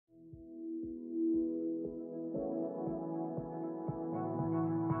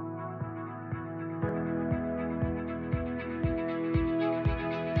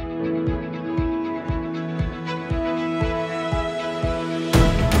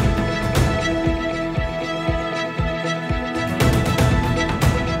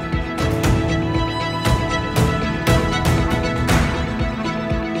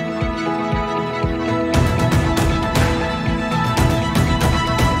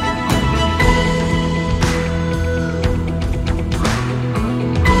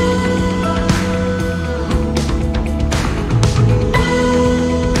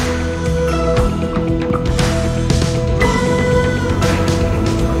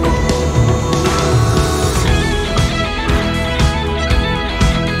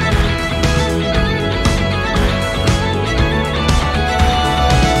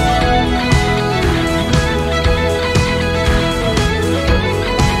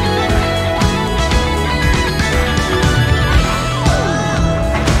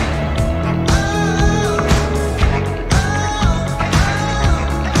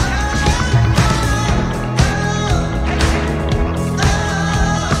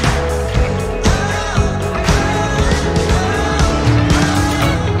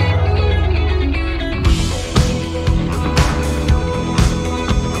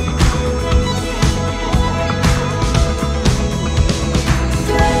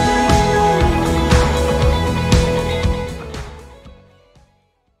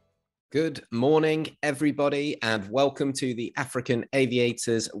Good morning, everybody, and welcome to the African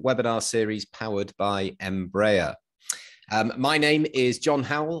Aviators Webinar Series powered by Embraer. My name is John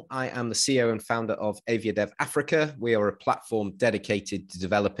Howell. I am the CEO and founder of AviaDev Africa. We are a platform dedicated to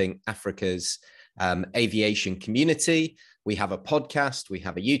developing Africa's aviation community. We have a podcast, we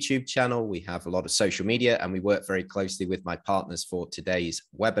have a YouTube channel, we have a lot of social media, and we work very closely with my partners for today's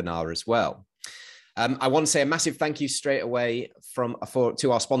webinar as well. I want to say a massive thank you straight away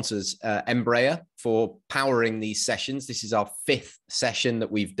to our sponsors, Embraer, for powering these sessions. This is our 5th session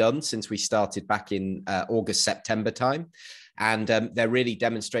that we've done since we started back in August, September time. And they're really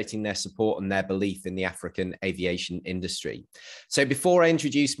demonstrating their support and their belief in the African aviation industry. So before I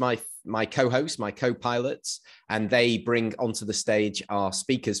introduce my co-hosts, my co-pilots, and they bring onto the stage our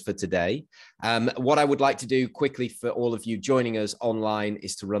speakers for today, what I would like to do quickly for all of you joining us online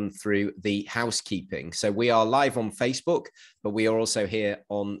is to run through the housekeeping. So we are live on Facebook, but we are also here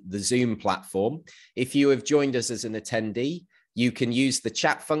on the Zoom platform. If you have joined us as an attendee, you can use the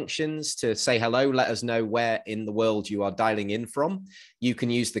chat functions to say hello, let us know where in the world you are dialing in from. You can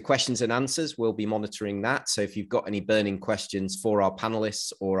use the questions and answers. We'll be monitoring that. So if you've got any burning questions for our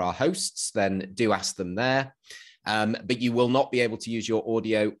panelists or our hosts, then do ask them there. But you will not be able to use your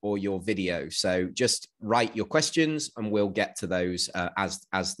audio or your video. So just write your questions and we'll get to those as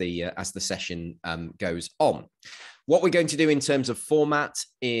the session goes on. What we're going to do in terms of format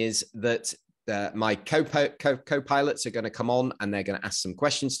is that my co-pilots are going to come on and they're going to ask some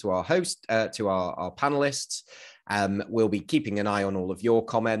questions to our host, to our panelists. We'll be keeping an eye on all of your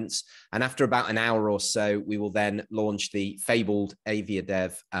comments. And after about an hour or so, we will then launch the fabled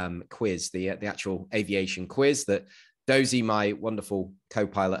AviaDev quiz, the actual aviation quiz that Chidozie, my wonderful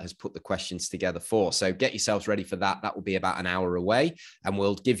co-pilot, has put the questions together for. So get yourselves ready for that. That will be about an hour away, and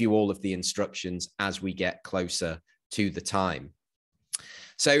we'll give you all of the instructions as we get closer to the time.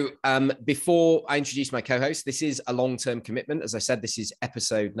 So before I introduce my co-host, this is a long-term commitment. As I said, this is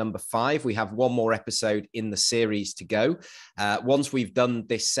episode number 5. We have one more episode in the series to go. Once we've done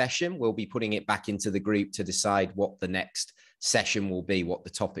this session, we'll be putting it back into the group to decide what the next session will be, what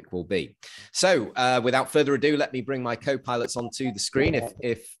the topic will be. So without further ado, let me bring my co-pilots onto the screen.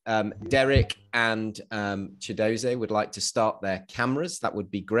 If Derek and Chidozie would like to start their cameras, that would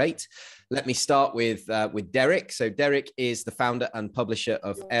be great. Let me start with Derek. So Derek is the founder and publisher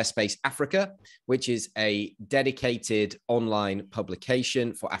of Airspace Africa, which is a dedicated online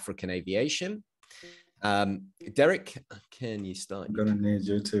publication for African aviation. Derek, can you start? I'm gonna need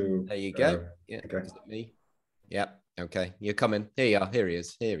you to. There you go. Yeah, okay. Is it me? Yep. Okay, you're coming. Here you are. Here he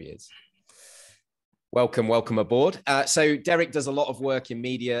is. Here he is. Welcome aboard. So Derek does a lot of work in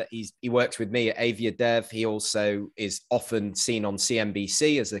media. He works with me at AviaDev. He also is often seen on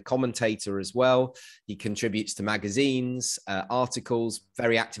CNBC as a commentator as well. He contributes to magazines, articles,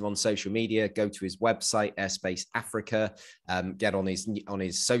 very active on social media. Go to his website, Airspace Africa, get on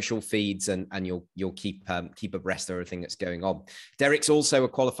his social feeds, and you'll keep abreast of everything that's going on. Derek's also a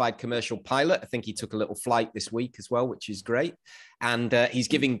qualified commercial pilot. I think he took a little flight this week as well, which is great. And he's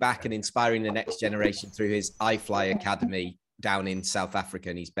giving back and inspiring the next generation through his iFly Academy down in South Africa,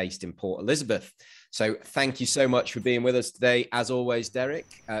 and he's based in Port Elizabeth. So thank you so much for being with us today. As always, Derek,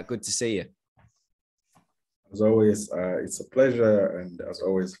 good to see you. As always, it's a pleasure, and as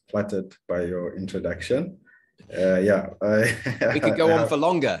always, flattered by your introduction. We could go on for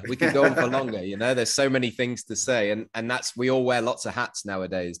longer. We could go on for longer. You know, there's so many things to say, and that's, we all wear lots of hats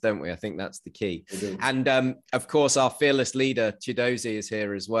nowadays, don't we? I think that's the key. And of course, our fearless leader Chidozie is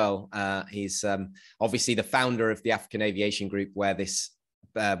here as well. He's obviously the founder of the African Aviation Group, where this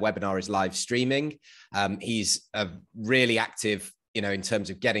webinar is live streaming. He's really active, you know, in terms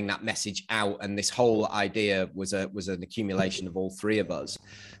of getting that message out. And this whole idea was an accumulation of all three of us.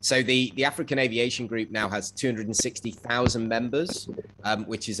 So the African Aviation Group now has 260,000 members,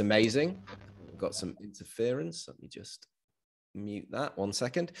 which is amazing. We've got some interference. Let me just mute that 1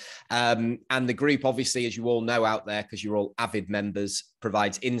 second. And the group, obviously, as you all know out there, because you're all avid members,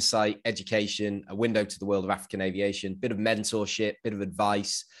 provides insight, education, a window to the world of African aviation, bit of mentorship, bit of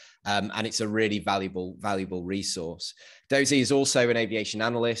advice. And it's a really valuable resource. Chidozie is also an aviation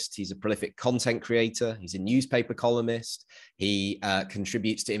analyst. He's a prolific content creator. He's a newspaper columnist. He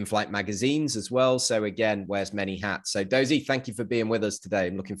contributes to in-flight magazines as well. So again, wears many hats. So Chidozie, thank you for being with us today.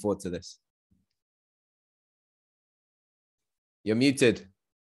 I'm looking forward to this. You're muted.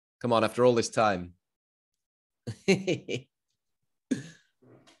 Come on, after all this time.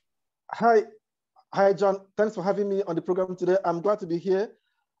 Hi, John. Thanks for having me on the program today. I'm glad to be here.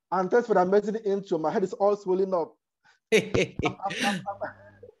 And thanks for the amazing intro. My head is all swollen up.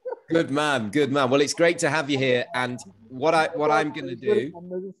 Good man, good man. Well, it's great to have you here. And what I'm going to do.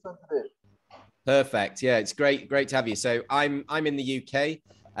 Perfect. Yeah, it's great to have you. So I'm in the UK.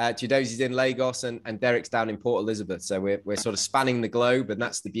 Chidozie's in Lagos, and Derek's down in Port Elizabeth. So we're sort of spanning the globe, and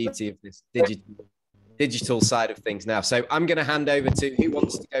that's the beauty of this digital side of things now. So I'm going to hand over to who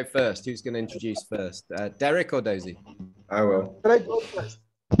wants to go first. Who's going to introduce first, Derek or Dozie? I will. Derek, go first.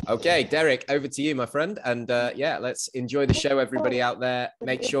 Okay, Derek, over to you, my friend. And yeah, let's enjoy the show, everybody out there.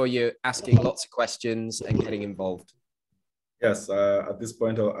 Make sure you're asking lots of questions and getting involved. Yes, at this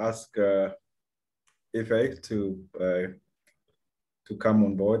point, I'll ask Ife to come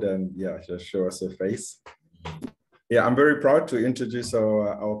on board and just show us a face. Yeah, I'm very proud to introduce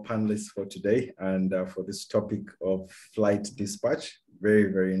our panelists for today and for this topic of flight dispatch.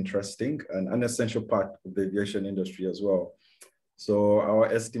 Very, very interesting and an essential part of the aviation industry as well. So our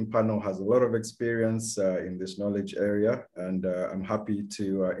esteemed panel has a lot of experience in this knowledge area, and I'm happy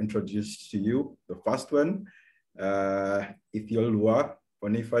to introduce to you the first one, Ifeoluwa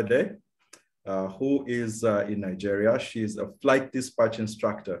Onifade, who is in Nigeria. She's a flight dispatch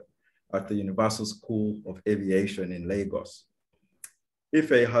instructor at the Universal School of Aviation in Lagos.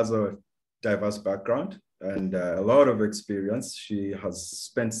 Ife has a diverse background and a lot of experience. She has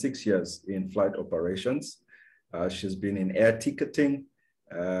spent 6 years in flight operations. She's been in air ticketing,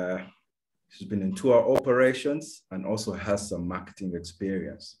 she's been in tour operations, and also has some marketing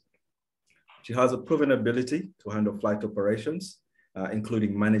experience. She has a proven ability to handle flight operations,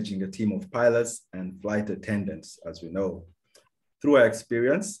 including managing a team of pilots and flight attendants, as we know. Through her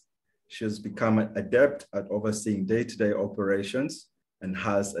experience, she has become an adept at overseeing day-to-day operations and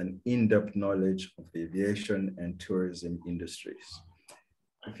has an in-depth knowledge of the aviation and tourism industries.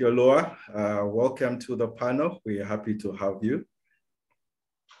 Ifeoluwa, welcome to the panel. We're happy to have you.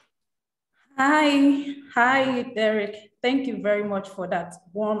 Hi, Derek. Thank you very much for that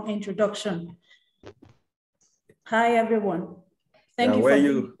warm introduction. Hi, everyone. Thank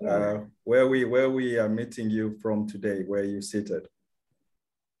you for where we are meeting you from today. Where are you seated?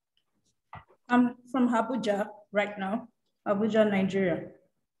 I'm from Abuja right now, Abuja, Nigeria.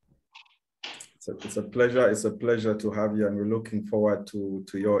 It's a pleasure to have you, and we're looking forward to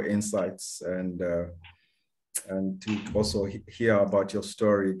your insights and to also hear about your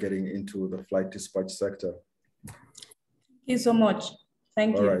story getting into the flight dispatch sector. Thank you so much.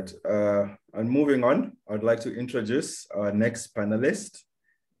 Thank you. All right, and moving on, I'd like to introduce our next panelist,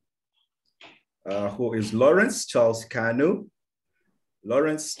 who is Lawrence Charles Kanu.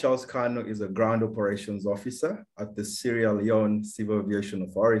 Lawrence Charles Kanu is a ground operations officer at the Sierra Leone Civil Aviation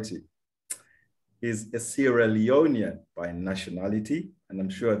Authority. He's a Sierra Leonean by nationality, and I'm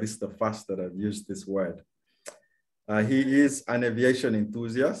sure this is the first that I've used this word. He is an aviation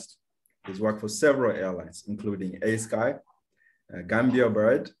enthusiast. He's worked for several airlines, including A-Sky, Gambia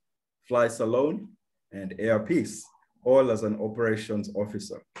Bird, Fly Salone, and Air Peace, all as an operations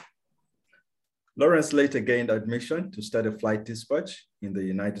officer. Lawrence later gained admission to study flight dispatch in the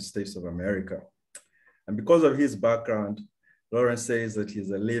United States of America. And because of his background, Lawrence says that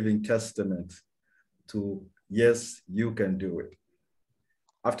he's a living testament to, yes, you can do it.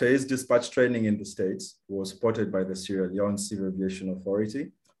 After his dispatch training in the States, he was spotted by the Sierra Leone Civil Aviation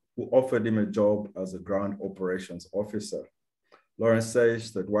Authority, who offered him a job as a ground operations officer. Lawrence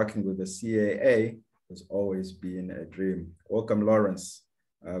says that working with the CAA has always been a dream. Welcome, Lawrence.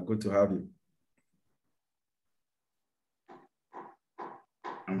 Good to have you.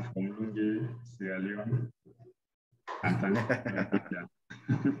 I'm from Lungi, Sierra Leone.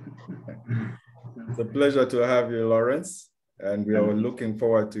 It's a pleasure to have you, Lawrence, and we are looking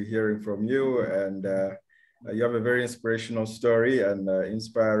forward to hearing from you. And you have a very inspirational story and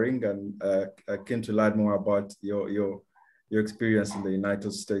inspiring, and keen to learn more about your experience in the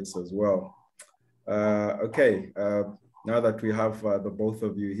United States as well. Okay, now that we have the both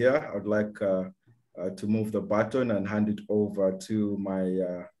of you here, I'd like to move the button and hand it over to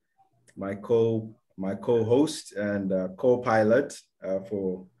my co-host and co-pilot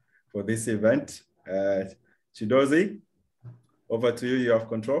for this event. Chidozie, over to you. You have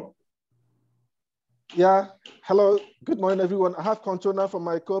control. Yeah. Hello. Good morning, everyone. I have control now from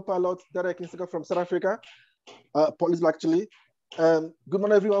my co-pilot, Derek from South Africa, police actually. Good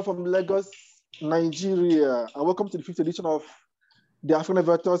morning, everyone from Lagos, Nigeria, and welcome to the 5th edition of the African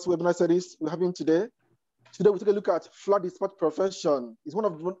Aviators Webinar Series we're having today. Today we take a look at flight dispatch profession. It's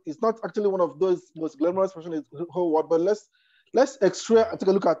not actually one of those most glamorous professions in the whole world, but let's extract and take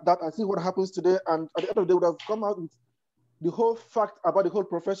a look at that and see what happens today. And at the end of the day, we have come out with the whole fact about the whole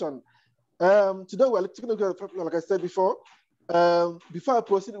profession. Today we're taking a look at, like I said before. Before I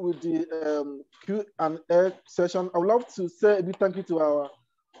proceed with the Q&A session, I would love to say a big thank you to our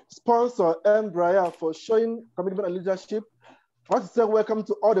sponsor, Embraer, for showing commitment and leadership. I want to say welcome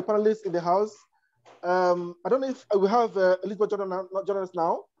to all the panelists in the house. I don't know if we have Elizabeth joining us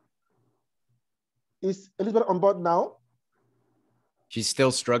now. Is Elizabeth on board now? She's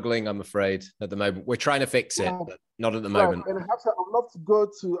still struggling, I'm afraid, at the moment. We're trying to fix it, but not at the moment. And I would love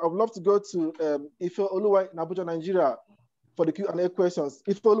to go to Ifeoluwa in Abuja, Nigeria, for the Q&A questions.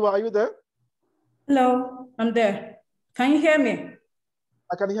 Ifeoluwa, are you there? Hello, I'm there. Can you hear me?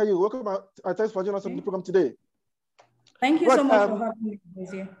 I can hear you. Welcome. Thanks for joining us on the program today. Thank you so much for having me,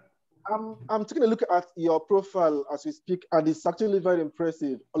 Chidozie. I'm taking a look at your profile as we speak, and it's actually very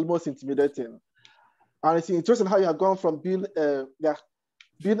impressive, almost intimidating. And it's interesting how you have gone from being a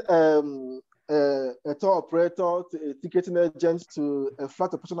tour operator to a ticketing agent to a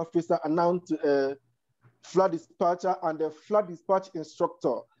flight operation officer, and now to a flight dispatcher and a flight dispatch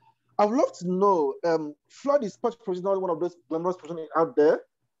instructor. I would love to know, flight dispatch is not one of those glamorous professions out there,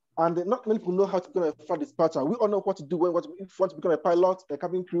 and not many people know how to become a flight dispatcher. We all know what to do if you want to become a pilot, a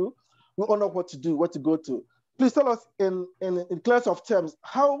cabin crew. We all know what to do, what to go to. Please tell us in clear of terms,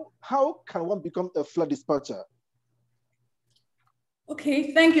 how can one become a flight dispatcher?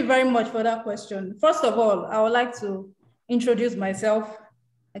 Okay, thank you very much for that question. First of all, I would like to introduce myself.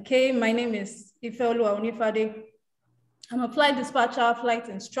 Okay, my name is Ifeoluwa Onifade. I'm a flight dispatcher, flight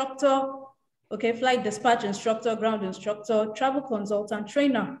instructor, okay, flight dispatch instructor, ground instructor, travel consultant,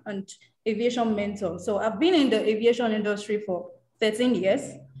 trainer, and aviation mentor. So I've been in the aviation industry for 13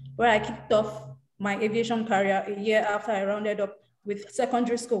 years, where I kicked off my aviation career a year after I rounded up with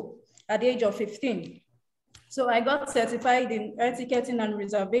secondary school at the age of 15. So I got certified in air ticketing and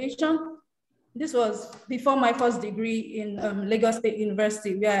reservation. This was before my first degree in Lagos State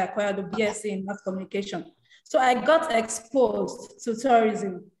University, where I acquired a BSc in mass communication. So I got exposed to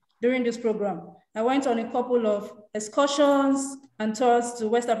tourism during this program. I went on a couple of excursions and tours to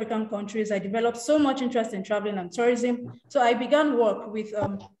West African countries. I developed so much interest in traveling and tourism. So I began work with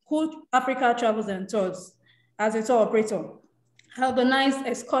Cool Africa Travels and Tours as a tour operator. I organized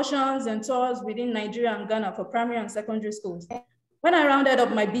excursions and tours within Nigeria and Ghana for primary and secondary schools. When I rounded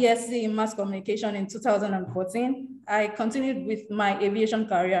up my BSc in mass communication in 2014, I continued with my aviation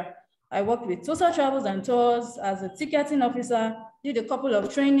career. I worked with Tosa Travels and Tours as a ticketing officer, did a couple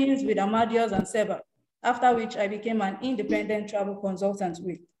of trainings with Amadeus and Seba, after which I became an independent travel consultant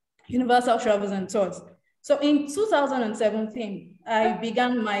with Universal Travels and Tours. So in 2017, I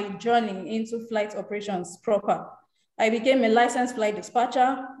began my journey into flight operations proper. I became a licensed flight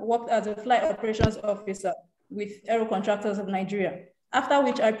dispatcher, worked as a flight operations officer with Aero Contractors of Nigeria, after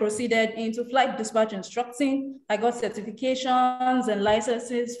which I proceeded into flight dispatch instructing. I got certifications and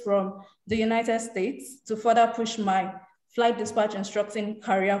licenses from the United States to further push my flight dispatch instructing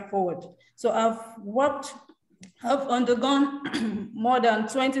career forward. So I've undergone more than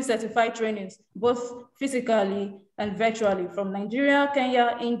 20 certified trainings, both physically and virtually, from Nigeria,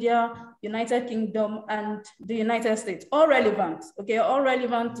 Kenya, India, United Kingdom, and the United States, all relevant, okay, all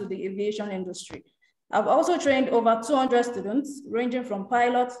relevant to the aviation industry. I've also trained over 200 students, ranging from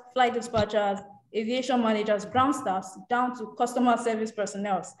pilots, flight dispatchers, aviation managers, ground staffs, down to customer service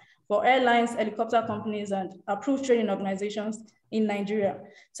personnel for airlines, helicopter companies, and approved training organizations in Nigeria.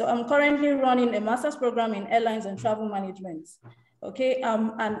 So I'm currently running a master's program in airlines and travel management. Okay,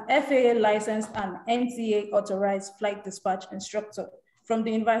 I'm an FAA licensed and NTA authorized flight dispatch instructor from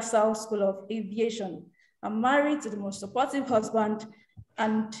the Universal School of Aviation. I'm married to the most supportive husband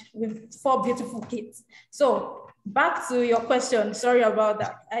and with 4 beautiful kids. So back to your question, sorry about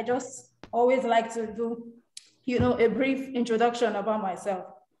that. I just always like to do, a brief introduction about myself.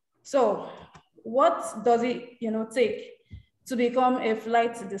 So what does it, take to become a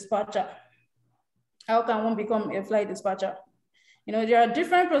flight dispatcher? How can one become a flight dispatcher? There are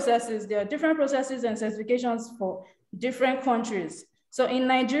different processes. There are different processes and certifications for different countries. So in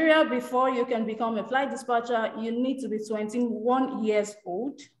Nigeria, before you can become a flight dispatcher, you need to be 21 years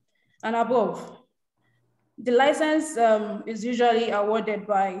old and above. The license is usually awarded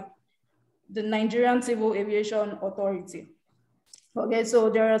by the Nigerian Civil Aviation Authority. Okay, so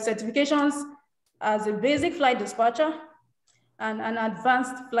there are certifications as a basic flight dispatcher and an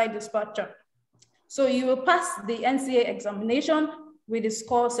advanced flight dispatcher. So you will pass the NCA examination with a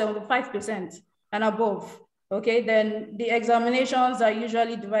score 75% and above. Okay, then the examinations are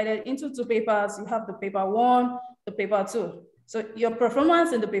usually divided into 2 papers. You have the paper 1, the paper 2. So your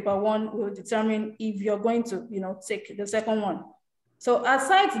performance in the paper 1 will determine if you're going to, take the second one. So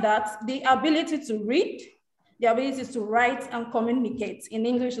aside that, the ability to read, the ability to write and communicate in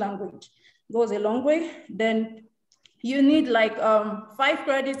English language goes a long way. Then you need like 5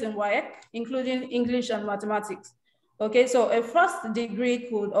 credits in WAEC, including English and mathematics. Okay, so a first degree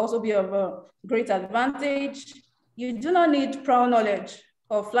could also be of a great advantage. You do not need prior knowledge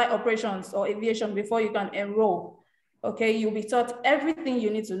of flight operations or aviation before you can enroll. Okay, you'll be taught everything you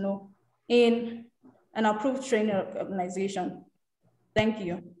need to know in an approved training organization. Thank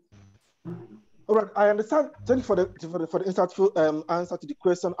you. All right, I understand. Thank you for the insightful answer to the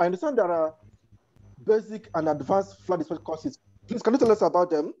question. I understand there are basic and advanced flight dispatch courses. Please, can you tell us about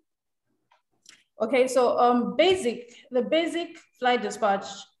them? Okay, so the basic flight dispatch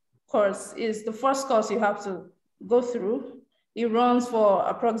course is the first course you have to go through. It runs for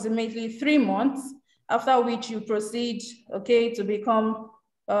approximately 3 months, after which you proceed, okay, to become,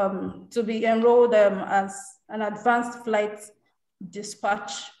 to be enrolled as an advanced flight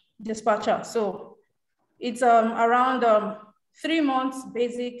dispatcher. So it's around 3 months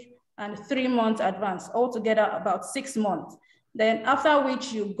basic and 3 months advanced, altogether about 6 months. Then after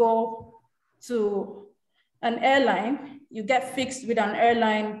which you go to an airline, you get fixed with an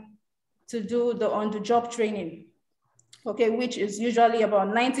airline to do the on-the-job training, okay, which is usually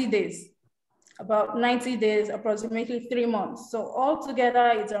about 90 days. About 90 days, approximately 3 months. So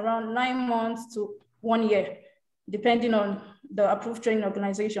altogether, it's around 9 months to 1 year, depending on the approved training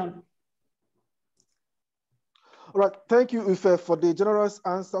organization. All right, thank you, Ife, for the generous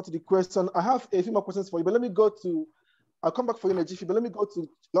answer to the question. I have a few more questions for you, but let me go to, I'll come back for you in a jiffy, but let me go to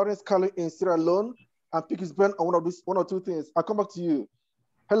Lawrence Kelly in Sierra Leone and pick his brain on one or two things. I'll come back to you.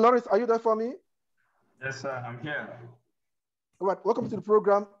 Hey, Lawrence, are you there for me? Yes, sir, I'm here. All right, welcome to the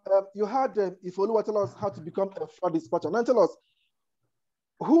program. You had Ifeoluwa tell us how to become a flight dispatcher. Now tell us,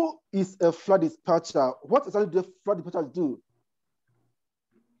 who is a flight dispatcher? What exactly do flight dispatchers do?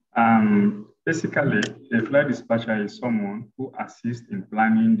 Basically, a flight dispatcher is someone who assists in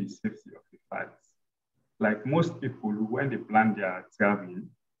planning the safety of the flight. Like most people, when they plan their traveling,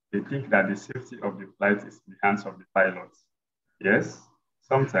 they think that the safety of the flight is in the hands of the pilots. Yes,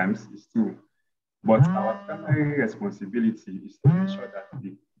 sometimes it's true. But our primary responsibility is to ensure that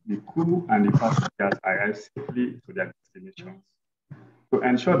the crew and the passengers arrive safely to their destinations. To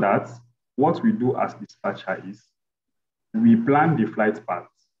ensure that, what we do as dispatcher is, we plan the flight path.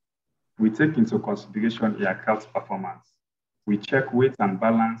 We take into consideration aircraft's performance. We check weight and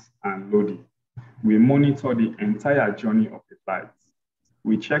balance and loading. We monitor the entire journey of the flight.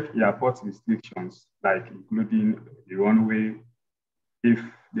 We check airport restrictions, like including the runway. If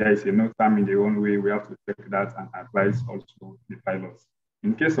there is a no time in the runway, we have to check that and advise also the pilots.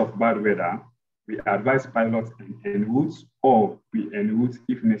 In case of bad weather, we advise pilots en route or we en route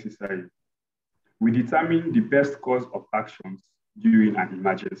if necessary. We determine the best course of actions during an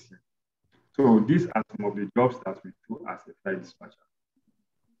emergency. So these are some of the jobs that we do as a flight dispatcher.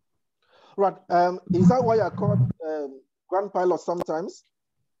 Right. Is that why you're called ground pilot sometimes?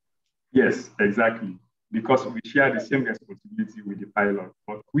 Yes, exactly. Because we share the same responsibility with the pilot,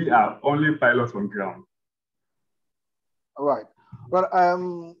 but we are only pilots on ground. All right. Well,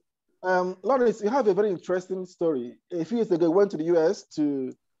 Lawrence, you have a very interesting story. A few years ago, you went to the US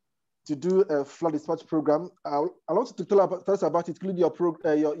to do a flight dispatch program. I want you to tell us about it, including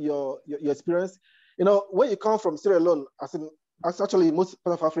your experience. You know, where you come from, Sierra Leone, as actually most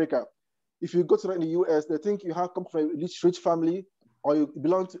part of Africa, if you go to the US, they think you have come from a rich family or you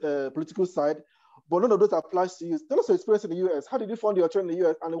belong to a political side, but none of those applies to you. Tell us your experience in the US. How did you find your training in the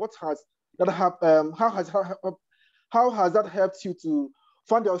US, and what has that how has that helped you to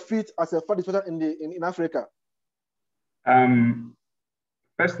find your feet as a flight dispatcher in Africa?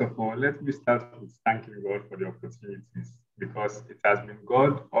 First of all, let me start with thanking God for the opportunities, because it has been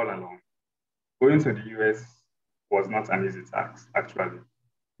God all along. Going to the US was not an easy task, actually,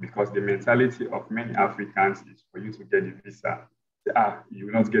 because the mentality of many Africans is for you to get a visa. You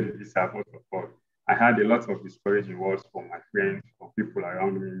will not get a visa, first of all. I had a lot of discouraging words from my friends, from people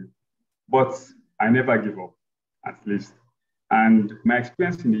around me, but I never give up, at least. And my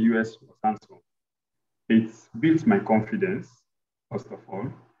experience in the US was handsome. It built my confidence, first of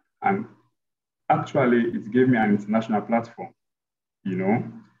all, and actually it gave me an international platform. You know,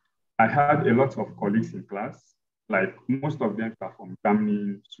 I had a lot of colleagues in class, like most of them are from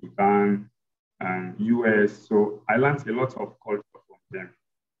Germany, Sudan, and US, so I learned a lot of culture from them.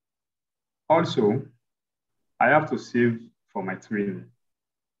 Also, I have to save for my training.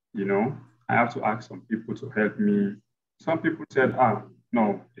 You know, I have to ask some people to help me. Some people said,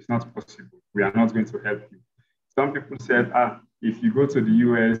 no, it's not possible. We are not going to help you. Some people said, if you go to the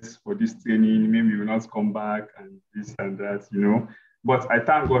US for this training, maybe you will not come back and this and that, you know. But I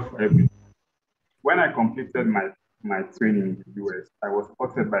thank God for everything. When I completed my training in the US, I was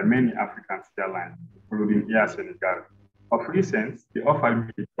spotted by many African airlines, including Air Senegal. Of recent, they offered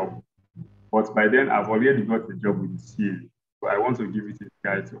me a job. But by then, I've already got a job with the CA. So I want to give it a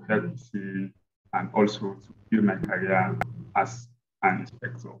try to help the CA and also to build my career as an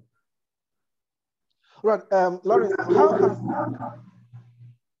inspector. Right, Lawrence,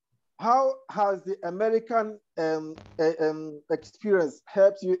 how has the American experience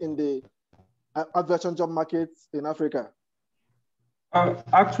helped you in the aviation job market in Africa?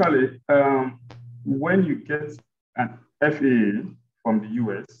 Actually, when you get an FAA from the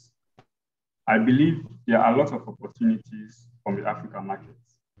US, I believe there are a lot of opportunities from the African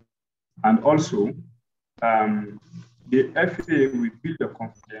markets. And also, the FAA will build the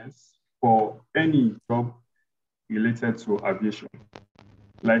confidence for any job related to aviation.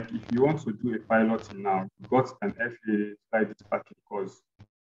 Like if you want to do a piloting now, you got an FAA flight dispatching course.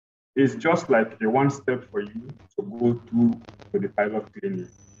 It's just like a one step for you to go through to the pilot training.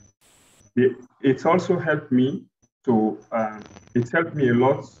 It's also helped me to, it's helped me a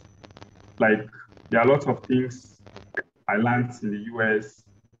lot. Like there are a lot of things I learned in the US.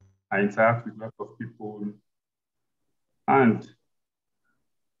 I interact with a lot of people, and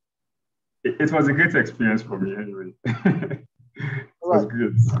it was a great experience for me anyway. It was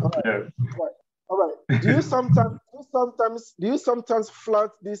good. Yeah. All right. Do you sometimes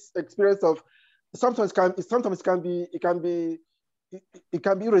flout this experience of sometimes it can be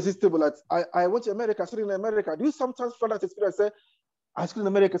irresistible? Like I went to America, studied in America. Do you sometimes flout that experience? Say, I studied in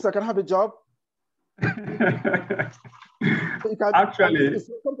America, so I can have a job. Actually,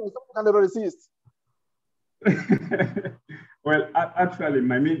 sometimes can never resist. Well, actually,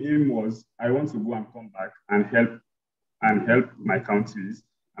 my main aim was I want to go and come back and help my countries,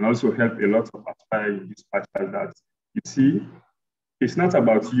 and also help a lot of aspiring dispatchers. That you see, it's not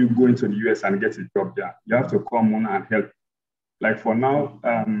about you going to the US and get a job there. You have to come on and help. Like for now,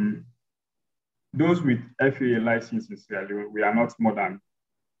 those with FAA license in Sierra Leone, we are not more than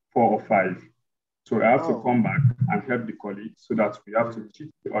 4 or 5. So I have to come back and help the colleagues so that we have to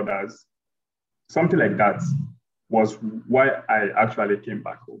teach the others. Something like that was why I actually came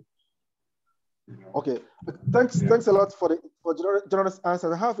back home. You know? Okay, thanks a lot for generous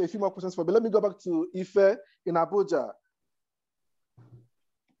answers. I have a few more questions for you. Let me go back to Ife in Abuja.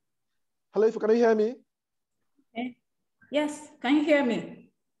 Hello, Ife, can you hear me? Yes, can you hear me?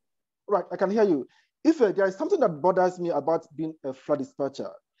 Right, I can hear you. Ife, there is something that bothers me about being a flight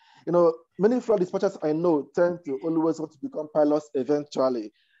dispatcher. You know, many flight dispatchers I know tend to always want to become pilots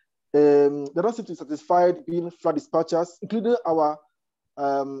eventually. They don't seem to be satisfied being flight dispatchers, including our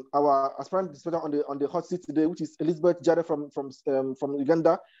aspirant dispatcher on the hot seat today, which is Elizabeth Jare from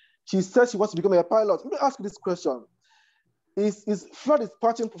Uganda. She says she wants to become a pilot. Let me ask you this question: Is flight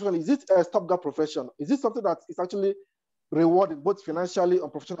dispatching profession? Is it a stopgap profession? Is it something that is actually rewarded both financially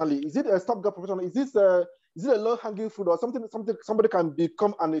and professionally? Is it a stopgap profession? Is it a low-hanging fruit, or something somebody can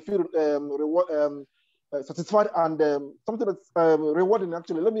become and feel satisfied and something that's rewarding?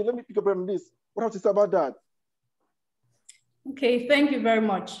 Actually, let me pick up on this. What have to say about that? Okay, thank you very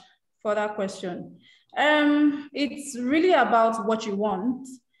much for that question. It's really about what you want,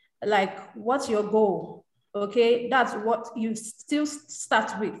 like what's your goal. Okay, that's what you still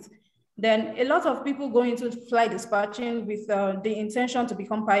start with. Then a lot of people go into flight dispatching with the intention to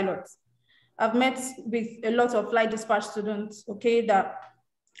become pilots. I've met with a lot of flight dispatch students, okay, that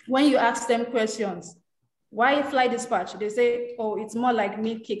when you ask them questions, why flight dispatch? They say, oh, it's more like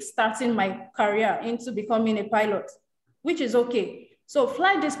me kickstarting my career into becoming a pilot, which is okay. So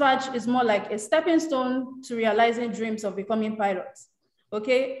flight dispatch is more like a stepping stone to realizing dreams of becoming pilots,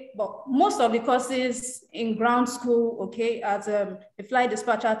 okay? But most of the courses in ground school, okay, as a flight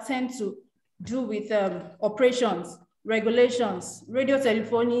dispatcher tend to do with operations, regulations, radio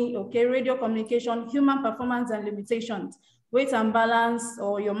telephony, okay, radio communication, human performance and limitations, weight and balance,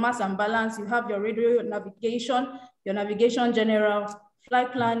 or your mass and balance. You have your radio navigation, your navigation general,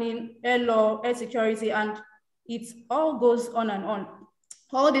 flight planning, air law, air security, and it all goes on and on.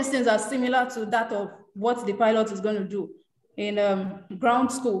 All these things are similar to that of what the pilot is going to do in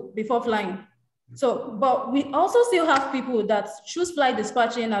ground school before flying. So, but we also still have people that choose flight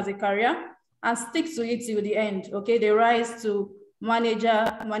dispatching as a career and stick to it till the end, okay? They rise to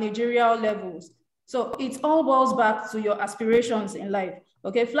managerial levels. So it all boils back to your aspirations in life,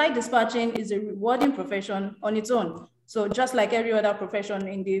 okay? Flight dispatching is a rewarding profession on its own. So just like every other profession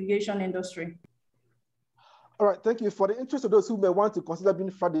in the aviation industry. All right, thank you. For the interest of those who may want to consider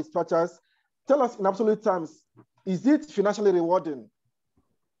being flight dispatchers, tell us in absolute terms, is it financially rewarding?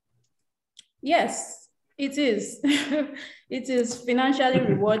 Yes, it is. It is financially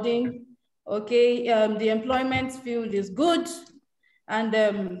rewarding. Okay, the employment field is good. And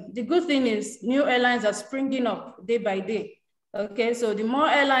the good thing is new airlines are springing up day by day. Okay, so the more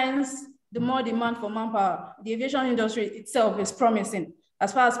airlines, the more demand for manpower. The aviation industry itself is promising.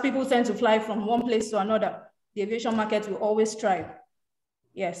 As far as people tend to fly from one place to another, the aviation market will always thrive.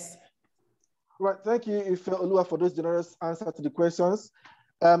 Yes. Right, thank you, Ifeoluwa, for those generous answers to the questions.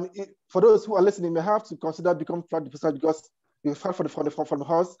 For those who are listening, may have to consider becoming flight dispatcher because you've heard from the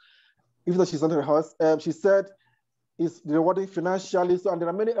house, even though she's not in the house. She said it's rewarding financially, so, and there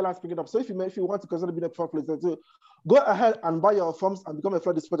are many airlines picking up. So if you want to consider being a flight dispatcher, so go ahead and buy your forms and become a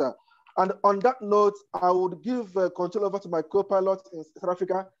flight dispatcher. And on that note, I would give control over to my co-pilot in South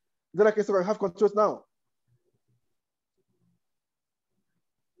Africa. Then I can say I have controls now.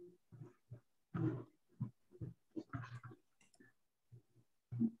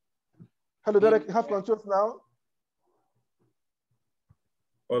 Hello, Derek, you have controls now?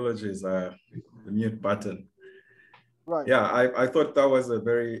 Apologies, the mute button. Right. Yeah, I thought that was a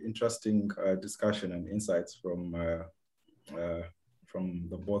very interesting discussion and insights from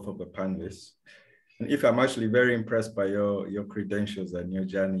the both of the panelists. And if I'm actually very impressed by your credentials and your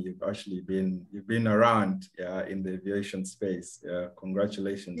journey, you've been around in the aviation space. Yeah,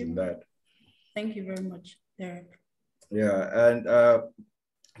 congratulations on that. Thank you very much, Derek. Yeah, and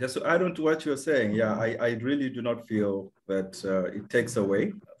just to add on to what you're saying, yeah, I really do not feel that it takes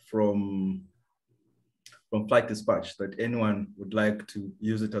away from flight dispatch, that anyone would like to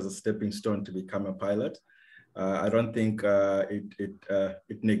use it as a stepping stone to become a pilot. I don't think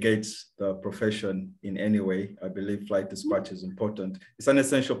it negates the profession in any way. I believe flight dispatch is important. It's an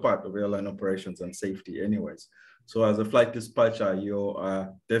essential part of airline operations and safety anyways. So as a flight dispatcher, you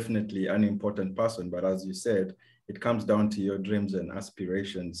are definitely an important person, but as you said, it comes down to your dreams and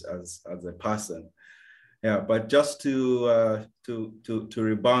aspirations as a person. Yeah, but just to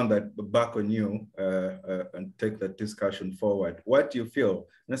rebound that back on you and take that discussion forward, what do you feel,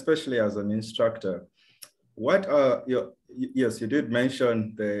 and especially as an instructor, what are your, yes, you did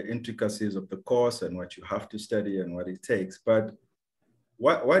mention the intricacies of the course and what you have to study and what it takes, but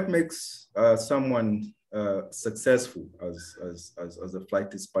what makes someone successful as a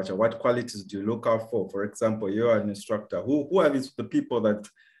flight dispatcher? What qualities do you look out for? For example, you're an instructor. Who are the people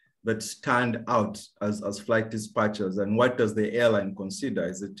that stand out as flight dispatchers, and what does the airline consider?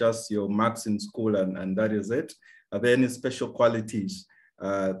 Is it just your marks in school and that is it? Are there any special qualities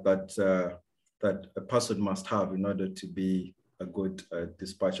that a person must have in order to be a good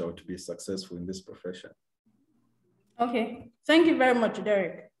dispatcher or to be successful in this profession? Okay, thank you very much,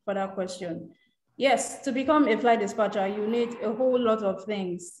 Derek, for that question. Yes, to become a flight dispatcher, you need a whole lot of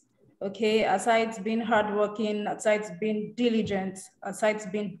things. Okay, aside being hardworking, aside being diligent,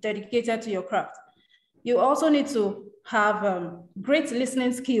 aside being dedicated to your craft, you also need to have great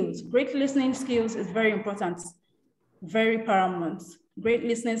listening skills. Great listening skills is very important, very paramount. Great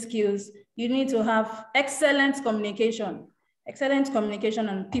listening skills. You need to have excellent communication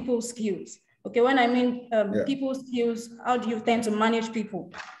and people skills. Okay, when I mean people skills, how do you tend to manage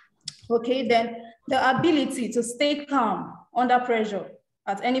people? Okay, then the ability to stay calm under pressure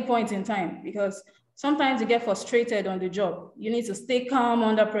at any point in time, because sometimes you get frustrated on the job. You need to stay calm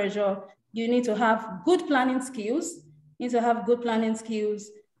under pressure. You need to have good planning skills. You need to have good planning skills.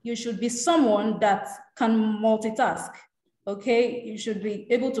 You should be someone that can multitask. Okay, you should be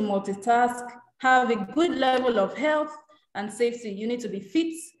able to multitask, have a good level of health and safety. You need to be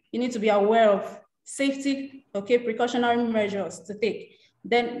fit. You need to be aware of safety, okay, precautionary measures to take.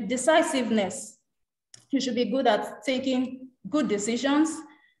 Then decisiveness. You should be good at taking good decisions.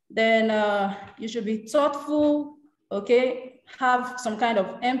 Then you should be thoughtful, okay, have some kind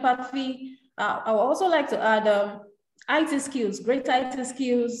of empathy. I would also like to add IT skills, great IT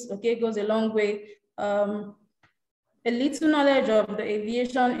skills, okay, goes a long way. A little knowledge of the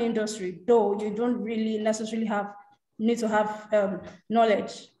aviation industry, though you don't really necessarily need to have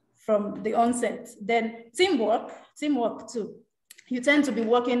knowledge from the onset. Then teamwork too. You tend to be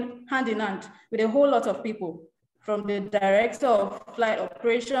working hand in hand with a whole lot of people, from the director of flight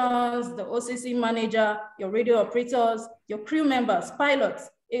operations, the OCC manager, your radio operators, your crew members, pilots,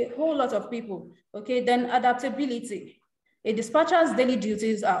 a whole lot of people, okay? Then adaptability. A dispatcher's daily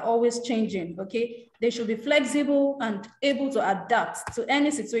duties are always changing, okay? They should be flexible and able to adapt to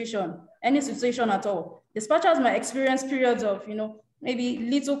any situation at all. Dispatchers might experience periods of, maybe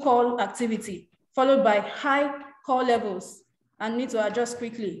little call activity, followed by high call levels, and need to adjust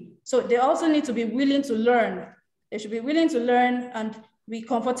quickly. So they also need to be willing to learn. They should be willing to learn and be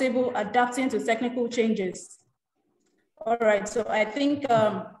comfortable adapting to technical changes. All right, so I think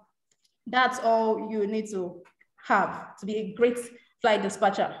that's all you need to have to be a great flight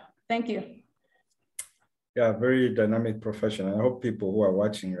dispatcher. Thank you. Yeah, very dynamic profession. I hope people who are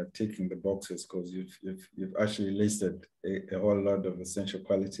watching are ticking the boxes, because you've actually listed a whole lot of essential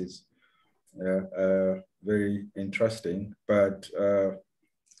qualities. Very interesting, but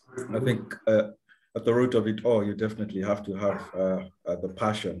I think at the root of it all, you definitely have to have the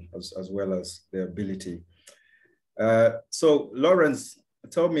passion as well as the ability. So Lawrence,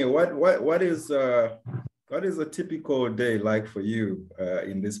 tell me what is a typical day like for you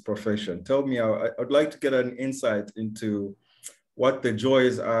in this profession? Tell me, I'd like to get an insight into what the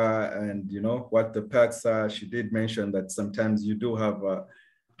joys are and, you know, what the perks are. She did mention that sometimes you do have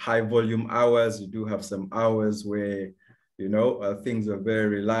high volume hours, you do have some hours where, you know, things are very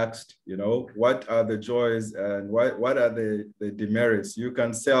relaxed. You know, what are the joys and what are the demerits? You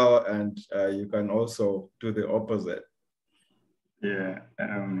can sell and you can also do the opposite. Yeah,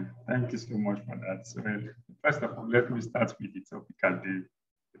 thank you so much for that. So, first of all, let me start with the topical day.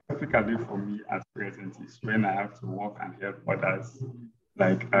 The topical day for me at present is when I have to work and help others,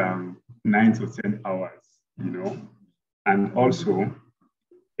 like 9 to 10 hours, you know. And also,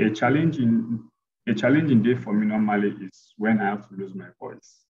 a challenging day for me normally is when I have to lose my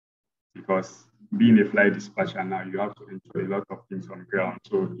voice, because being a flight dispatcher now, you have to enjoy a lot of things on ground.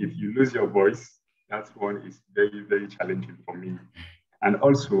 So if you lose your voice, that one is very, very challenging for me. And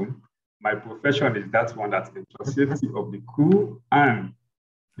also, my profession is that one that ensures safety of the crew and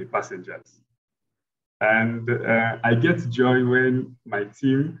the passengers. And I get joy when my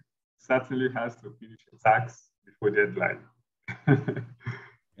team certainly has to finish a task before deadline.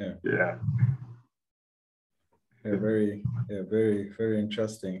 Yeah. Very, very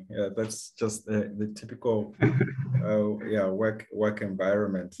interesting. Yeah, that's just the typical, work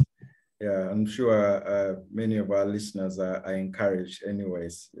environment. Yeah, I'm sure many of our listeners are encouraged,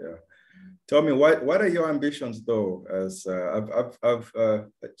 anyways. Yeah. Tell me, what are your ambitions, though? As I've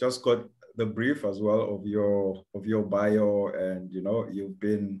just got the brief as well of your bio, and you know, you've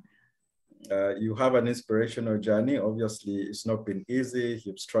been. You have an inspirational journey. Obviously, it's not been easy.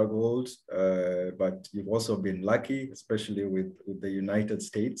 You've struggled, but you've also been lucky, especially with the United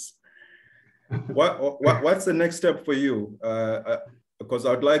States. What's the next step for you? Because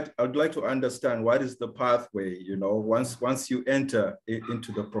I'd like to understand what is the pathway. You know, once you enter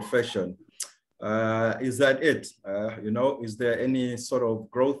into the profession, is that it? You know, is there any sort of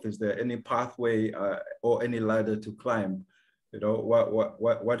growth? Is there any pathway or any ladder to climb? You know,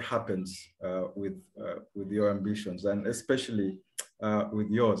 what happens with your ambitions, and especially with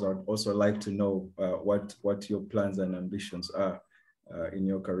yours? I'd also like to know what your plans and ambitions are in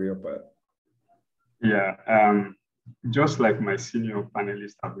your career path. Yeah, just like my senior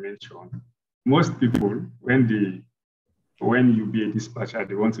panelists have mentioned, most people, when you be a dispatcher,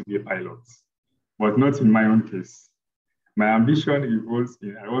 they want to be a pilot, but not in my own case. My ambition involves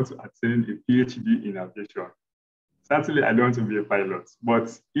I want to attain a PhD in aviation. Certainly, I don't want to be a pilot, but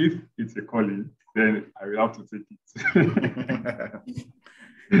if it's a calling, then I will have to take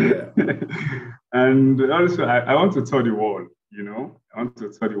it. And also, I want to tour the world, you know. I want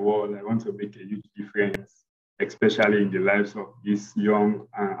to tour the world. I want to make a huge difference, especially in the lives of this young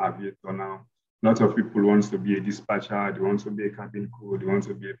aviator now. A lot of people want to be a dispatcher, they want to be a cabin crew, they want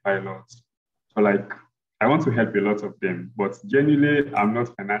to be a pilot. So, like, I want to help a lot of them, but genuinely, I'm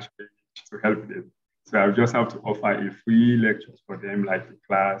not financially rich to help them. So I'll just have to offer a free lectures for them, like a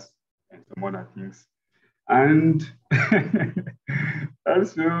class and some other things. And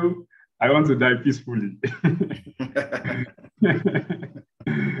also, I want to die peacefully.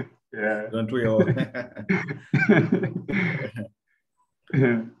 Yeah. Don't we all?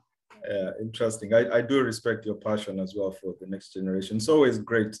 Interesting. I do respect your passion as well for the next generation. It's always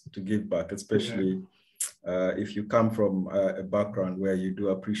great to give back, especially if you come from a background where you do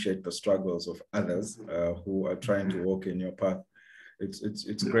appreciate the struggles of others who are trying to walk in your path.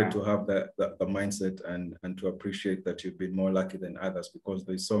 It's great to have the mindset and to appreciate that you've been more lucky than others, because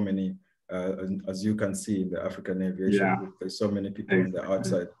there's so many, as you can see in the African aviation, there's so many people on the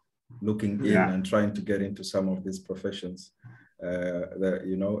outside looking in and trying to get into some of these professions,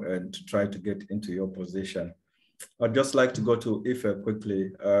 you know, and to try to get into your position. I'd just like to go to Ife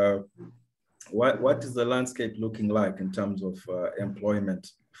quickly. What is the landscape looking like in terms of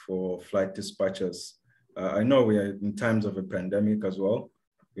employment for flight dispatchers? I know we are in times of a pandemic as well,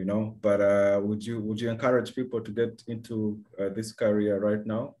 you know, but would you encourage people to get into this career right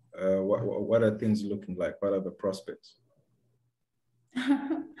now? What are things looking like? What are the prospects?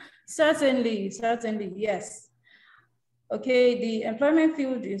 Certainly, yes. Okay, the employment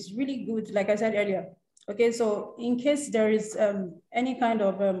field is really good, like I said earlier. Okay, so in case there is any kind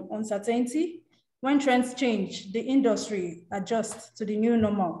of uncertainty, when trends change, the industry adjusts to the new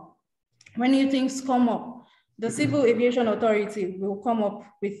normal. When new things come up, the Civil Aviation Authority will come up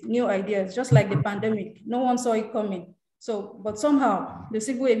with new ideas, just like the pandemic. No one saw it coming. So, but somehow the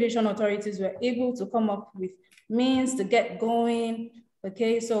Civil Aviation Authorities were able to come up with means to get going,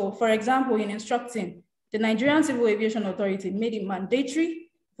 Okay, so for example, in instructing, the Nigerian Civil Aviation Authority made it mandatory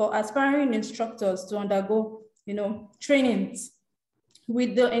for aspiring instructors to undergo, trainings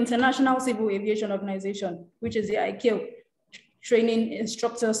with the International Civil Aviation Organization, which is the ICAO training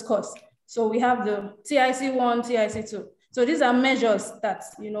instructors course. So we have the TIC1, TIC2. So these are measures that,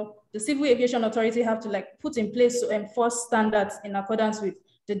 the Civil Aviation Authority have to put in place to enforce standards in accordance with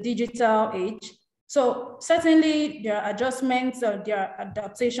the digital age. So certainly there are adjustments, there are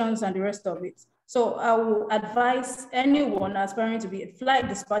adaptations and the rest of it. So I will advise anyone aspiring to be a flight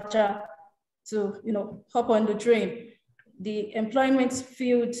dispatcher to, hop on the train. The employment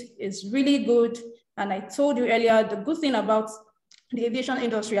field is really good. And I told you earlier, the good thing about the aviation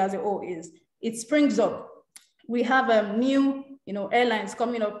industry as a whole is it springs up. We have new, airlines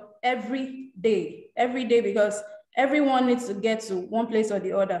coming up every day because everyone needs to get to one place or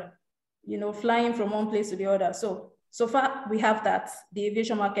the other, flying from one place to the other. So far we have that. The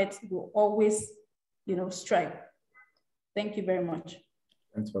aviation market will always, strive. Thank you very much.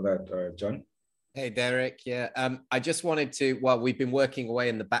 Thanks for that, John. Hey, Derek. Yeah, I just wanted to, we've been working away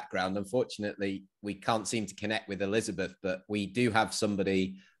in the background. Unfortunately, we can't seem to connect with Elizabeth, but we do have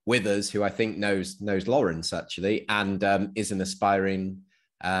somebody with us who I think knows Lawrence actually, and is an aspiring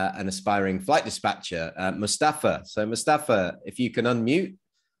flight dispatcher, Mustafa. So Mustafa, if you can unmute,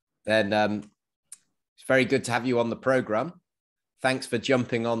 then it's very good to have you on the program. Thanks for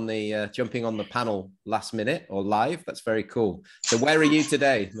jumping on the panel last minute or live. That's very cool. So where are you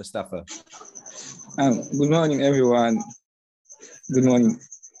today, Mustafa? Good morning, everyone. Good morning.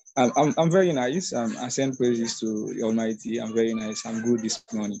 I'm very nice. I send praises to the Almighty. I'm very nice. I'm good this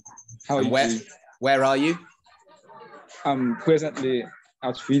morning. How are you? Where are you? I'm presently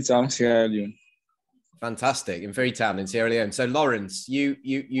at Freetown, Sierra Leone. Fantastic, in Freetown in Sierra Leone. So Lawrence, you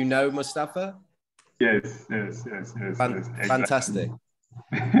know Mustafa? Yes. Fantastic.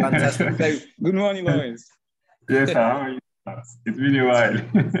 Fantastic. So, good morning, Lawrence. Yes, sir. How are you? It's been a while.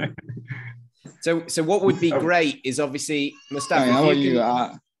 So what would be great is obviously,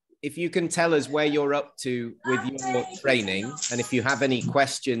 Mustafa, if you can tell us where you're up to with your training, and if you have any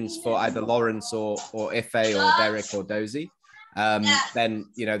questions for either Lawrence or Ife or Derek or Dozie, then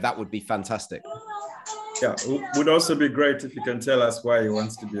that would be fantastic. Yeah, it would also be great if you can tell us why he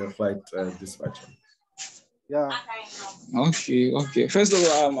wants to be a flight dispatcher. Yeah. Okay. First of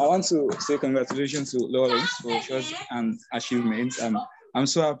all, I want to say congratulations to Lawrence for such an achievement. I'm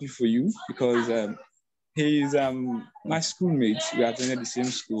so happy for you because he's my schoolmate. We attended the same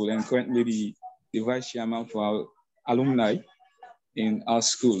school and currently the vice chairman for our alumni in our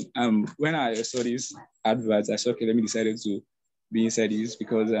school. When I saw this advert, I said, okay, let me decide to be inside this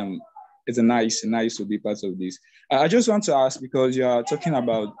because it's nice to be part of this. I just want to ask, because you are talking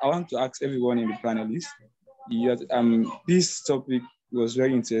about, I want to ask everyone in the panelists, this topic was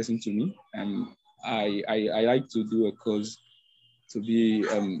very interesting to me. I like to do a course to be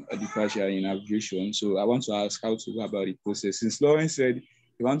a dispatcher in aviation. So I want to ask how to go about the process. Since Lawrence said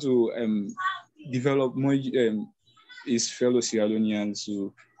he wants to develop more his fellow Sierra Leoneans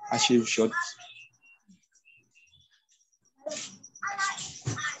to achieve short.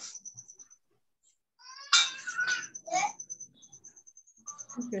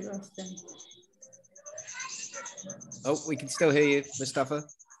 Okay, last time. Oh, we can still hear you, Mustafa.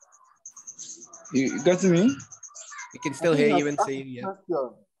 You got me? We can still hear you and see you. Yeah.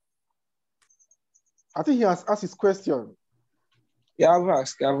 I think he has asked his question. Yeah, I've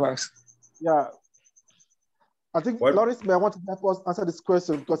asked. Yeah. I think Lawrence may want to help us answer this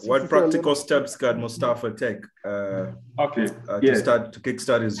question because what practical steps can Mustafa take to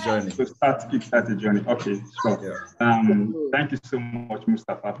kickstart his journey? To kickstart the journey. Okay, sure. Yeah. Thank you so much,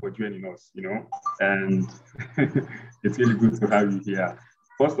 Mustafa, for joining us. And it's really good to have you here.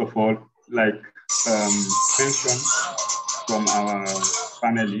 First of all, like mentioned from our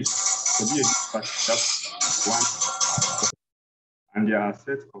panelists, to be a dispatcher, one, and there are a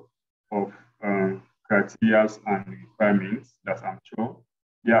set of criteria and requirements that I'm sure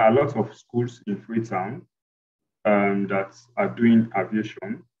there are a lot of schools in Freetown that are doing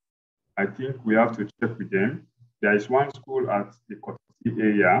aviation. I think we have to check with them. There is one school at the Chidozie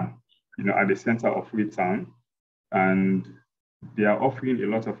area, at the center of Freetown, and they are offering a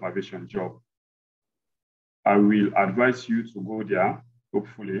lot of aviation jobs. I will advise you to go there,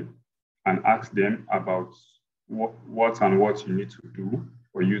 hopefully, and ask them about what you need to do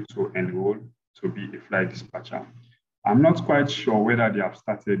for you to enroll to be a flight dispatcher. I'm not quite sure whether they have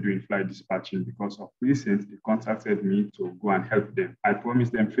started doing flight dispatching because of recent, they contacted me to go and help them. I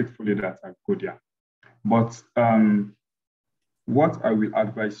promised them faithfully that I'll go there. But what I will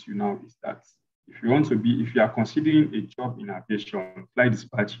advise you now is that If you are considering a job in aviation, flight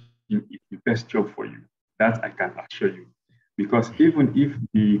dispatching is the best job for you. That I can assure you. Because even if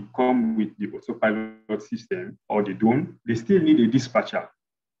they come with the autopilot system or they don't, they still need a dispatcher.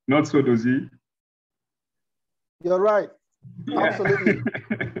 Not so, Dozie? You're right. Yeah. Absolutely.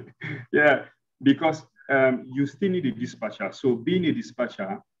 Yeah, because you still need a dispatcher. So being a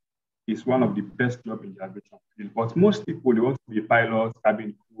dispatcher is one of the best jobs in the aviation field. But most people, they want to be a pilot,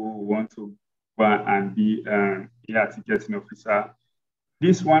 cabin crew, want to go and be air ticketing officer.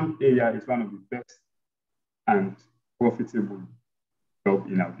 This one area is one of the best and profitable job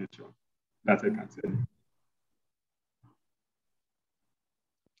in aviation. That I can tell you.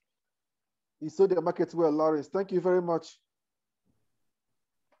 You saw the market well, Lawrence. Thank you very much.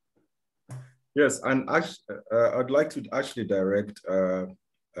 Yes, and actually, I'd like to actually direct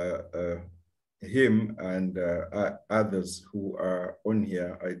him and others who are on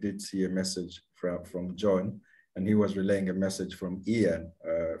here. I did see a message from John, and he was relaying a message from Ian,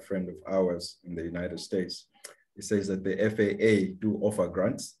 a friend of ours in the United States. He says that the FAA do offer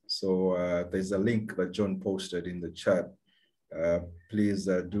grants. So there's a link that John posted in the chat. Please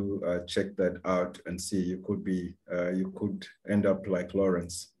do check that out and see. You could end up like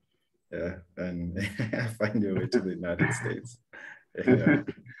Lawrence. And find your way to the United States. Yeah.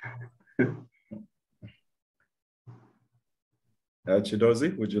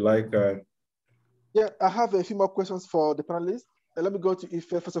 Chidozie, would you like? Yeah, I have a few more questions for the panelists. Let me go to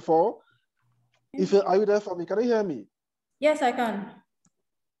Ife first of all. Ife, are you there for me? Can you hear me? Yes, I can.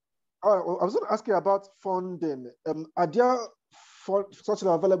 All right, well, I was going to ask you about funding. Are there such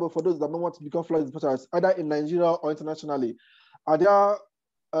available for those that don't want to become flight dispatchers, either in Nigeria or internationally? Are there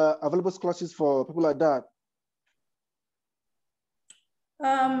available scholarships for people like that?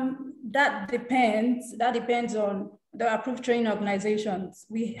 That depends. That depends on the approved training organizations.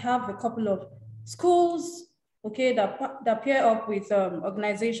 We have a couple of schools, okay, that pair up with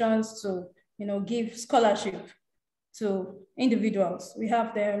organizations to, give scholarship to individuals. We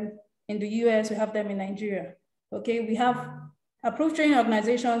have them in the US, we have them in Nigeria. Okay, we have approved training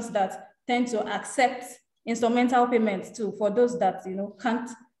organizations that tend to accept instrumental payments too for those that can't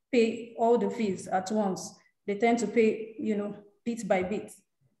pay all the fees at once. They tend to pay bit by bit.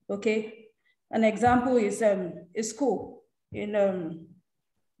 Okay, an example is a school in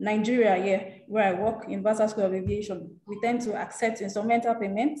Nigeria, where I work, in University School of Aviation. We tend to accept instrumental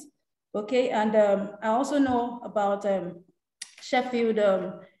payments. Okay, and I also know about Sheffield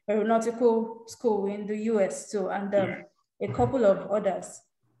Aeronautical School in the US too, and a couple of others.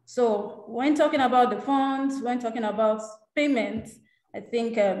 So when talking about the funds, when talking about payments, I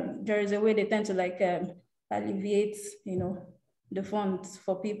think there is a way they tend to alleviate, the funds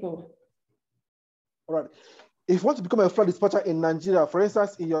for people. All right. If you want to become a flight dispatcher in Nigeria, for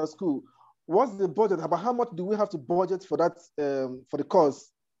instance, in your school, what's the budget? About how much do we have to budget for that, for the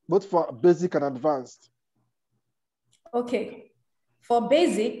course, both for basic and advanced? Okay. For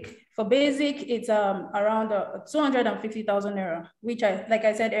basic, it's around 250,000 naira, which like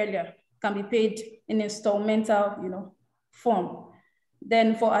I said earlier, can be paid in installmental, form.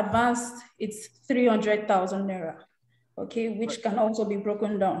 Then for advanced, it's 300,000 naira, okay, which can also be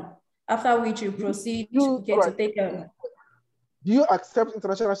broken down. After which you proceed to take a... Do you accept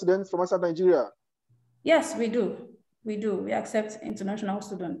international students from outside Nigeria? Yes, we do. We do. We accept international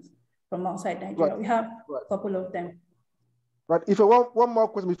students from outside Nigeria. Right. We have a couple of them. Right. If I want one more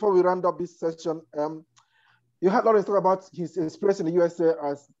question before we round up this session, you had Lawrence talk about his experience in the USA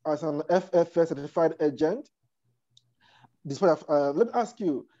as an FFA certified agent. Let me ask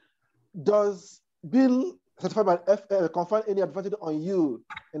you, does being certified by FFA confer any advantage on you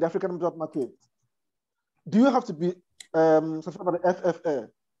in the African job market? Do you have to be certified by the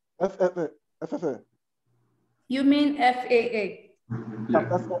FFA? You mean FAA?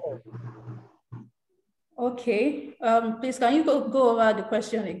 Yeah. FAA. Okay. Please, can you go over the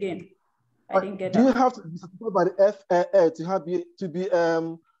question again? I didn't get that. Do you have to be certified by the FAA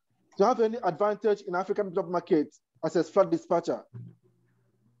to have any advantage in African job market as a flight dispatcher?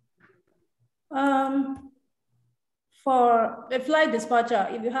 For a flight dispatcher,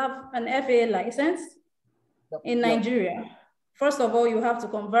 if you have an FAA license in Nigeria, first of all, you have to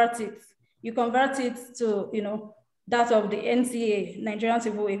convert it. You convert it to, that of the NCA, Nigerian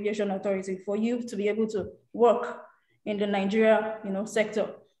Civil Aviation Authority, for you to be able to work in the Nigeria, sector.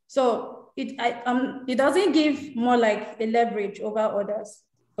 So it doesn't give more like a leverage over others,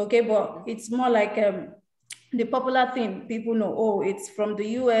 okay? But it's more like the popular thing. People know, oh, it's from the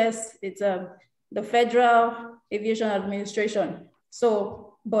US, it's the Federal Aviation Administration.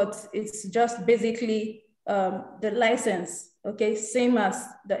 So, but it's just basically the license okay, same as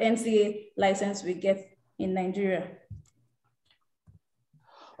the NCA license we get in Nigeria.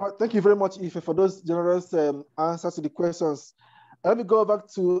 All right, thank you very much, Ife, for those generous answers to the questions. Let me go back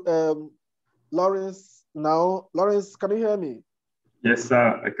to Lawrence now. Lawrence, can you hear me? Yes,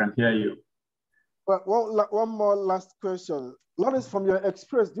 sir, I can hear you. Well, one more last question. Lawrence, from your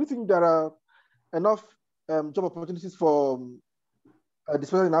experience, do you think there are enough job opportunities for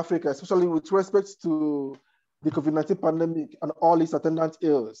dispatchers in Africa, especially with respect to the COVID-19 pandemic and all its attendant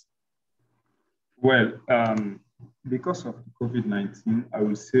ills? Well, because of COVID-19, I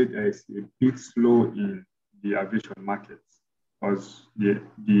would say there is a bit slow in the aviation market because the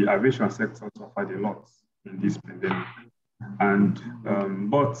aviation sector suffered a lot in this pandemic. And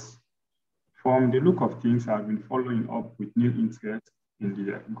but from the look of things, I've been following up with new interest in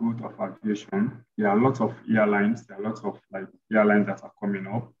the growth of aviation. There are lots of airlines, there are lots of airlines that are coming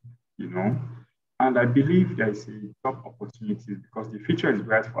up, you know. And I believe there is a job opportunity because the future is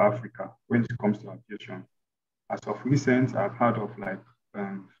bright for Africa when it comes to aviation. As of recent, I've heard of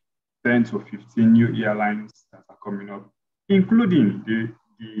 10 to 15 new airlines that are coming up, including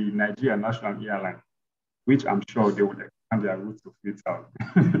the Nigeria National Airline, which I'm sure they will expand their route to fit out.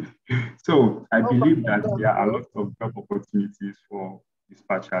 So I believe that there are lots of job opportunities for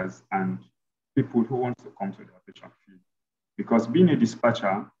dispatchers and people who want to come to the aviation field. Because being a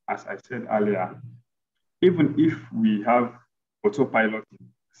dispatcher, as I said earlier, even if we have autopilot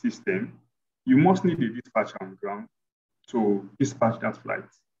system, you must need a dispatcher on ground to dispatch that flight.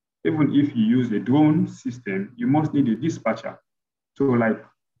 Even if you use a drone system, you must need a dispatcher. So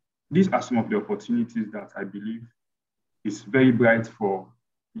these are some of the opportunities that I believe is very bright for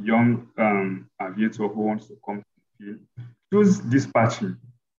young aviator who wants to come to the field. Choose dispatching,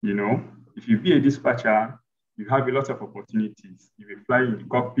 you know. If you be a dispatcher, you have a lot of opportunities. You will fly in the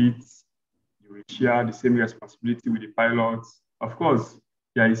cockpits, you will share the same responsibility with the pilots. Of course,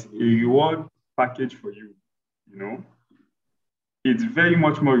 there is a reward package for you, you know. It's very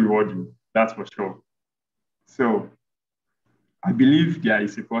much more rewarding, that's for sure. So I believe there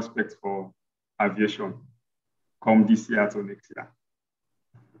is a prospect for aviation come this year to next year.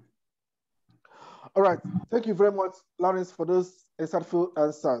 All right, thank you very much, Lawrence, for those insightful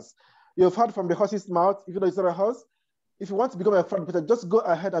answers. You've heard from the horse's mouth, even though it's not a horse. If you want to become a flight instructor, just go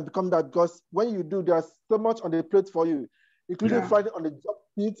ahead and become that, because when you do, there's so much on the plate for you, including flying on the job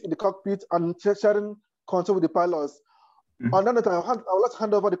seat, in the cockpit, and sharing control with the pilots. On that note, I would like to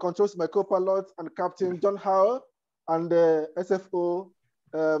hand over the controls to my co-pilot and Captain John Howell and the SFO,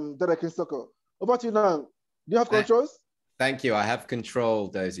 Derek Insoko. Over to you now. Do you have controls? Thank you. I have control,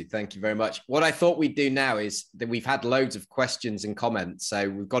 Dozie. Thank you very much. What I thought we'd do now is that we've had loads of questions and comments. So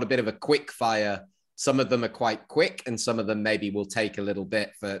we've got a bit of a quick fire. Some of them are quite quick, and some of them maybe will take a little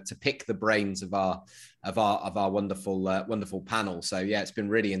bit to pick the brains of our wonderful panel. So yeah, it's been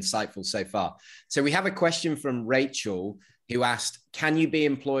really insightful so far. So we have a question from Rachel, who asked, can you be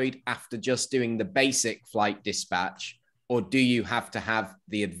employed after just doing the basic flight dispatch, or do you have to have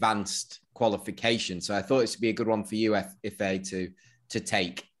the advanced qualification? So I thought this would be a good one for you, Ife, to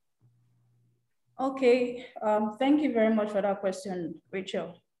take. Okay, thank you very much for that question,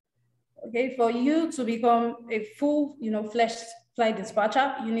 Rachel. Okay, for you to become a full, fledged flight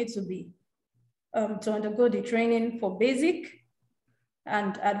dispatcher, you need to be to undergo the training for basic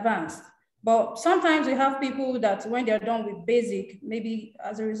and advanced. But sometimes we have people that when they're done with basic, maybe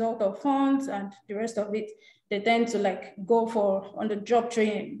as a result of funds and the rest of it, they tend to go for on-the-job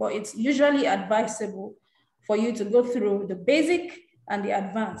training. But it's usually advisable for you to go through the basic and the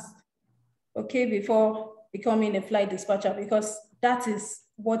advanced, okay, before becoming a flight dispatcher, because that is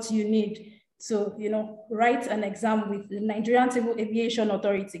what you need to, write an exam with the Nigerian Civil Aviation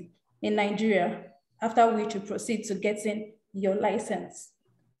Authority in Nigeria, after which you proceed to getting your license.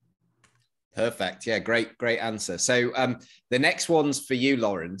 Perfect. Yeah, great answer. So the next one's for you,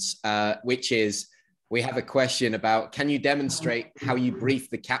 Lawrence, which is, we have a question about, can you demonstrate how you brief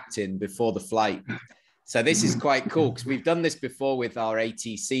the captain before the flight? So this is quite cool because we've done this before with our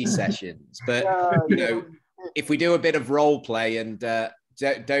ATC sessions, but if we do a bit of role play, and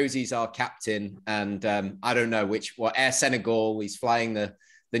Dozie's our captain, and I don't know Air Senegal, he's flying the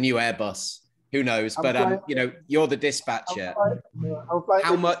new Airbus, who knows, but you're the dispatcher.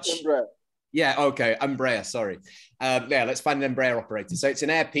 How much? Yeah, okay, Embraer, sorry. Yeah, let's find an Embraer operator. So it's an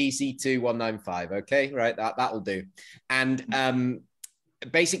Air PC2195, okay, right, that'll do. And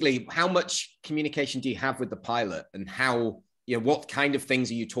basically, how much communication do you have with the pilot, and how, what kind of things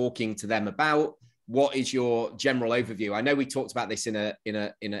are you talking to them about? What is your general overview? I know we talked about this in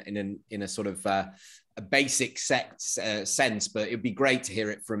a sort of a basic sense, but it'd be great to hear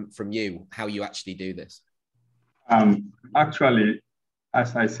it from you, how you actually do this. Actually,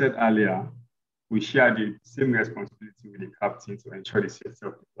 as I said earlier, we share the same responsibility with the captain to ensure the safety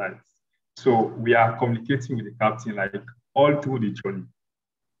of the flight. So we are communicating with the captain like all through the journey.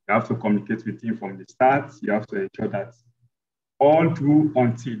 You have to communicate with him from the start. You have to ensure that all through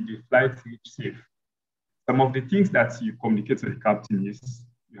until the flight reaches safe. Some of the things that you communicate to the captain is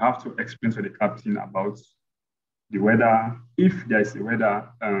you have to explain to the captain about the weather. If there is a weather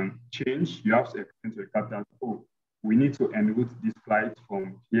change, you have to explain to the captain, oh, we need to en route this flight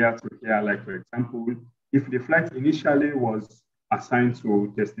from here to here. Like, for example, if the flight initially was assigned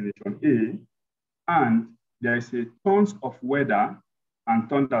to destination A, and there is a tons of weather and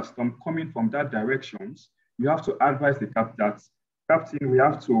thunderstorm coming from that directions, you have to advise the captain that, captain, we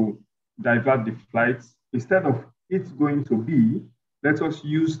have to divert the flight. Instead of it going to B, let us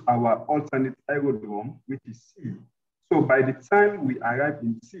use our alternate aerodrome, which is C. So by the time we arrive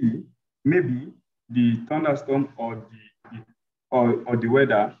in C, maybe the thunderstorm or the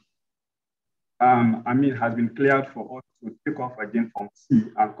weather, has been cleared for us to take off again from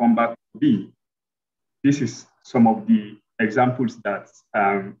C and come back to B. This is some of the examples that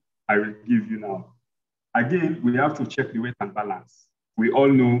I will give you now. Again, we have to check the weight and balance. We all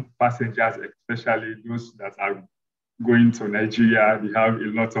know passengers, especially those that are going to Nigeria, they have a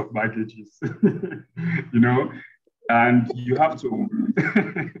lot of baggages, and you have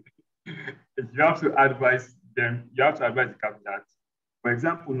to advise them, you have to advise the captain that, for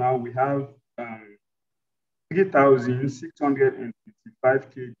example, now we have 3,655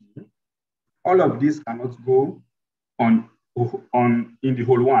 kg. All of this cannot go on in the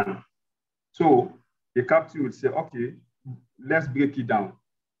whole one. So the captain would say, okay, let's break it down.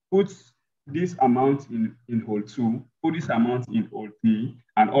 Put this amount in hole 2, put this amount in hole 3,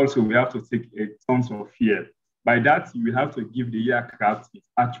 and also we have to take a tons of fuel. By that, you will have to give the aircraft its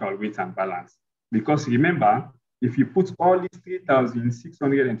actual weight and balance. Because remember, if you put all these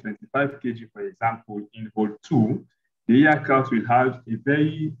 3,625 kg, for example, in hole 2, the aircraft will have a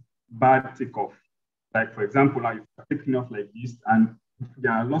very bad takeoff. Like, for example, now if you're taking off like this, and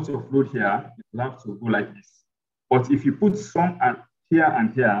there are lots of load here, you will have to go like this. But if you put some here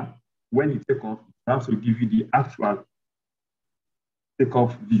and here, when you take off, it has to give you the actual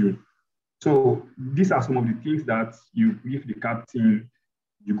takeoff view. So these are some of the things that you brief the captain,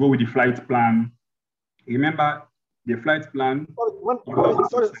 you go with the flight plan. Remember, the flight plan.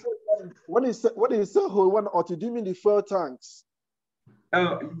 When you say whole one, or do you mean the fuel tanks?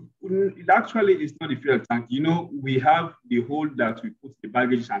 It actually is not the fuel tank. We have the hole that we put the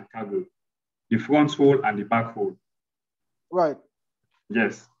baggage and cargo, the front hole and the back hole. Right.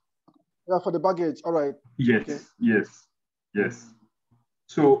 Yes. Yeah, for the baggage. All right. Yes. Okay. Yes.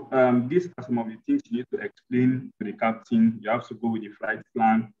 So these are some of the things you need to explain to the captain. You have to go with the flight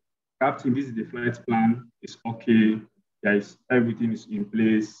plan. Captain, this is the flight plan. It's okay. Everything is in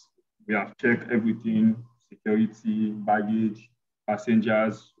place. We have checked everything: security, baggage,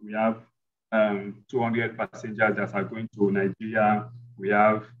 passengers. We have 200 passengers that are going to Nigeria. We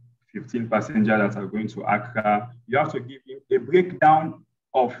have 15 passengers that are going to Accra. You have to give him a breakdown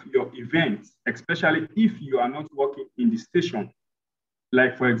of your event, especially if you are not working in the station.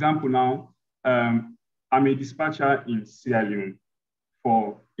 Like, for example, now, I'm a dispatcher in Sierra Leone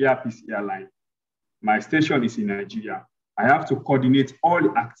for Airpeace Airline. My station is in Nigeria. I have to coordinate all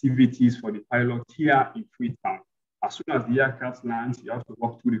the activities for the pilot here in Freetown. As soon as the aircraft lands, you have to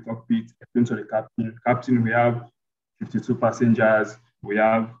walk through the cockpit, explain to the captain. Captain, we have 52 passengers. We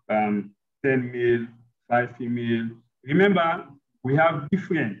have 10 male, 5 female. Remember, we have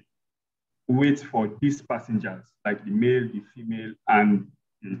different weights for these passengers, like the male, the female, and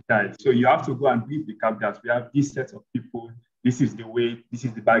the child. So you have to go and brief the captain that we have this set of people. This is the weight. This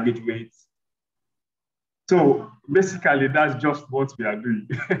is the baggage weight. So basically, that's just what we are doing.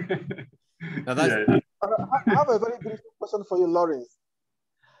 Now I have a very brief question for you, Lawrence.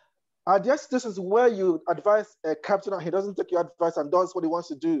 Are there situations where you advise a captain and he doesn't take your advice and does what he wants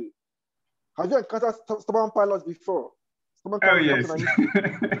to do? Have you encountered stubborn pilots before? Yes.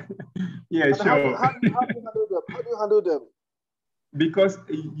 Yeah, sure. How do you handle them? Because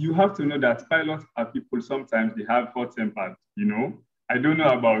you have to know that pilots are people, sometimes they have hot tempered, I don't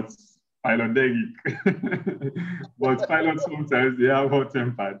know about pilot Derek, but pilots sometimes they have hot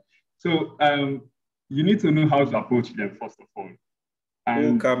tempered. So you need to know how to approach them, first of all.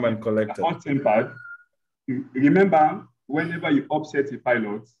 And calm and collected. Hot tempered. Remember, whenever you upset a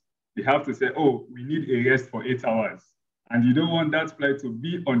pilot, they have to say, oh, we need a rest for 8 hours. And you don't want that flight to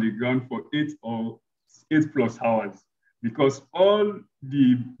be on the ground for 8 or 8+ hours, because all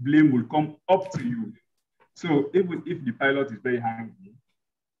the blame will come up to you. So even if the pilot is very hungry,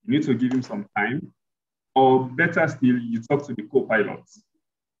 you need to give him some time. or better still, you talk to the co-pilots.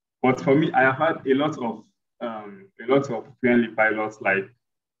 But for me, I have had a lot of friendly pilots like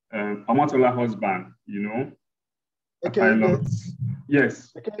Amatola husband, you know, Okay, pilots.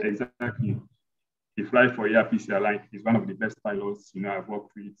 Yes, okay. exactly. He flies for AirPC Airline. He's one of the best pilots, you know, I've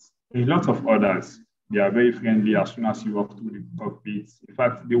worked with. A lot of others. They are very friendly as soon as you walk through the cockpit. In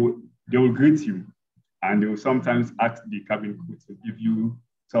fact, they will greet you, and they will sometimes ask the cabin crew to give you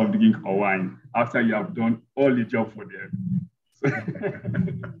soft drink or wine after you have done all the job for them.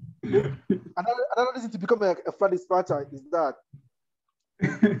 Another reason to become a flight dispatcher is that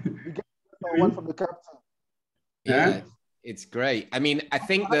you get one from the captain. Yeah, it's great. I mean, I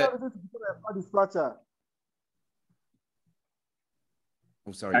think that. Another reason to become a flight dispatcher.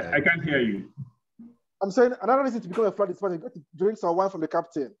 Oh, sorry, I can't hear you. I'm saying another reason to become a flight dispatcher, you got to drink some wine from the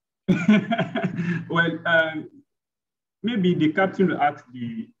captain. Well, maybe the captain will ask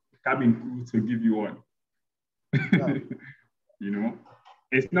the cabin crew to give you one. Yeah. You know,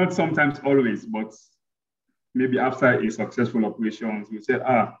 it's not sometimes always, but maybe after a successful operation, you say,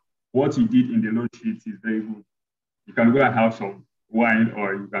 what you did in the load sheet is very good. You can go and have some wine,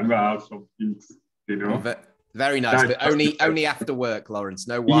 or you can go and have some things, you know. Oh, very nice, but only after work, Lawrence.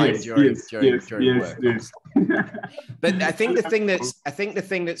 No wine during work. Yes. But I think the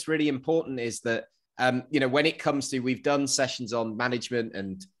thing that's really important is that you know, when it comes to, we've done sessions on management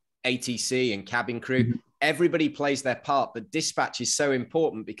and ATC and cabin crew, everybody plays their part, but dispatch is so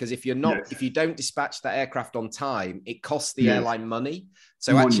important, because if you don't dispatch that aircraft on time, it costs the airline money.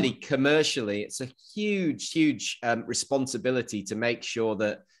 So actually commercially, it's a huge responsibility to make sure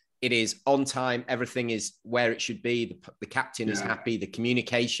that it is on time, everything is where it should be, the captain is happy, the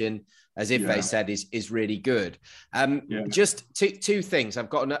communication, as Ife said, is really good. Just two things. I've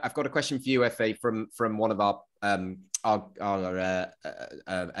got a question for you, Ife, from one of our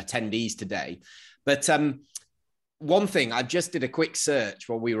attendees today. But one thing, I just did a quick search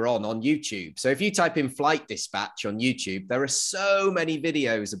while we were on YouTube. So if you type in flight dispatch on YouTube, there are so many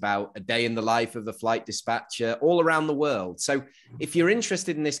videos about a day in the life of a flight dispatcher all around the world. So if you're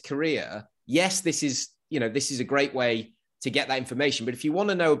interested in this career, yes, this is a great way to get that information. But if you want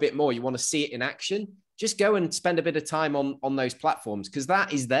to know a bit more, you want to see it in action, just go and spend a bit of time on those platforms, because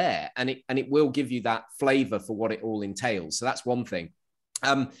that is there, and it will give you that flavor for what it all entails. So that's one thing.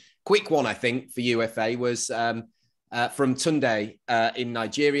 Quick one, I think, for you, FA, was from Tunde in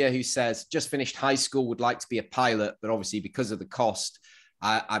Nigeria, who says, just finished high school, would like to be a pilot, but obviously because of the cost,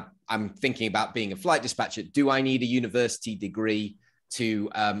 I'm thinking about being a flight dispatcher. Do I need a university degree to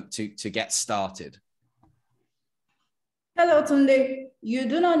get started? Hello, Tunde. You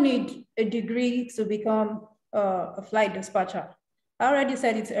do not need a degree to become a flight dispatcher. I already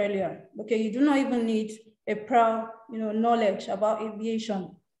said it earlier. Okay, you do not even need a prior, knowledge about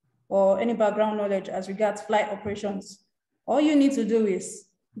aviation or any background knowledge as regards flight operations. All you need to do is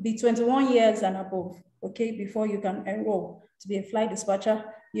be 21 years and above, okay, before you can enroll to be a flight dispatcher.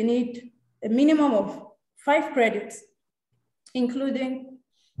 You need a minimum of 5 credits, including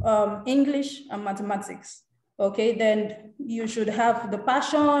English and mathematics. Okay, then you should have the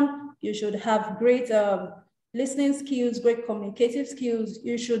passion, you should have great listening skills, great communicative skills.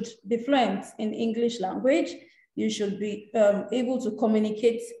 You should be fluent in English language. You should be able to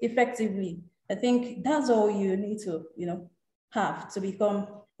communicate effectively. I think that's all you need to, have to become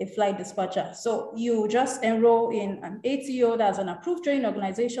a flight dispatcher. So you just enroll in an ATO, that's an approved training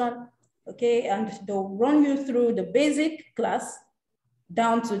organization, okay, and they'll run you through the basic class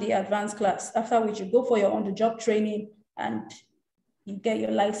down to the advanced class, after which you go for your on-the-job training and you get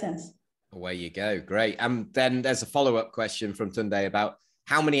your license. Away you go. Great. Then there's a follow-up question from Tunde about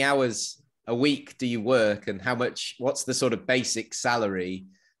how many hours a week do you work, and what's the sort of basic salary?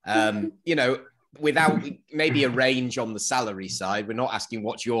 Without maybe a range on the salary side. We're not asking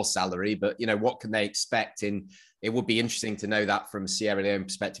what's your salary, but what can they expect? It would be interesting to know that from Sierra Leone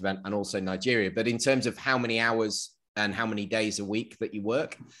perspective and also Nigeria. But in terms of how many hours and how many days a week that you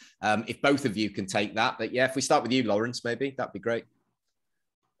work, if both of you can take that. But yeah, if we start with you, Lawrence, maybe that'd be great.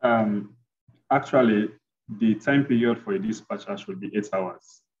 Actually, the time period for a dispatcher should be 8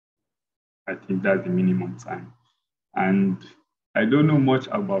 hours. I think that's the minimum time. And I don't know much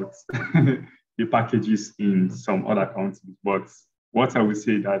about the packages in some other countries, but what I would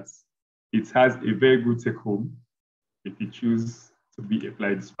say that it has a very good take home if you choose to be a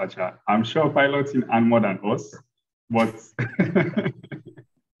flight dispatcher. I'm sure piloting earn more than us, but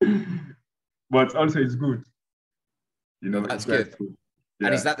but also it's good. That's good. Yeah.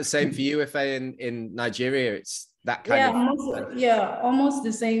 And is that the same for you, Ife, in Nigeria? It's that kind of... almost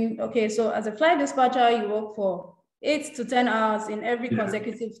the same. Okay, so as a flight dispatcher, you work for 8 to 10 hours in every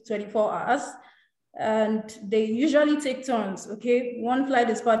consecutive 24 hours. and they usually take turns, okay? One flight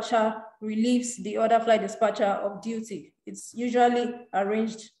dispatcher relieves the other flight dispatcher of duty. It's usually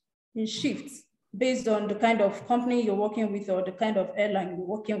arranged in shifts based on the kind of company you're working with or the kind of airline you're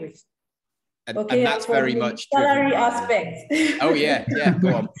working with. Okay, and that's very much salary aspect. Oh yeah,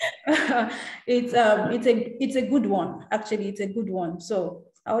 go on. It's a good one. Actually, it's a good one. So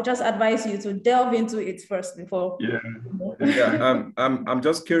I would just advise you to delve into it first before. Yeah. I'm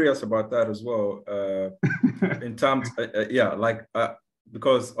just curious about that as well. In terms,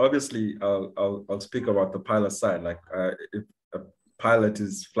 because obviously I'll speak about the pilot side. Like if a pilot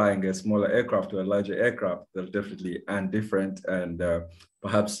is flying a smaller aircraft or a larger aircraft, they'll definitely earn different, and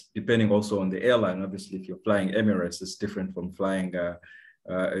perhaps depending also on the airline. Obviously, if you're flying Emirates, it's different from flying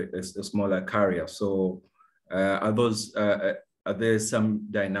a smaller carrier. So are there some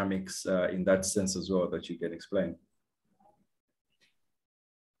dynamics in that sense as well that you can explain?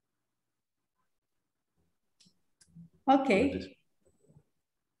 Okay.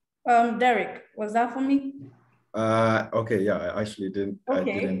 Derek, was that for me? Okay, yeah, I actually didn't. Okay.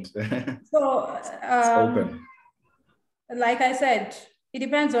 I didn't. So, it's open. Like I said, it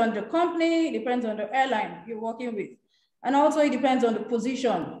depends on the company, it depends on the airline you're working with. And also it depends on the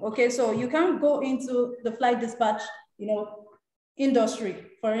position. Okay, so you can't go into the flight dispatch, industry,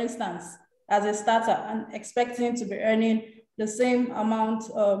 for instance, as a starter and expecting to be earning the same amount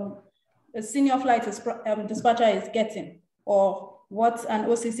a senior flight dispatcher is getting, or what an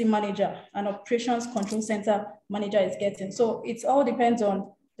OCC manager, an operations control center manager is getting. So it all depends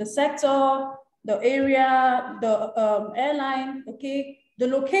on the sector, the area, the airline, okay? The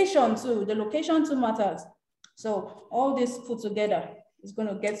location too matters. So all this put together is going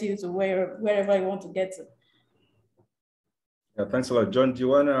to get you to wherever you want to get to. Yeah, thanks a lot. John, do you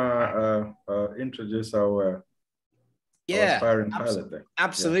want to introduce our aspiring pilot there?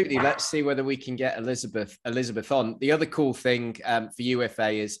 Absolutely. Yeah. Let's see whether we can get Elizabeth on. The other cool thing for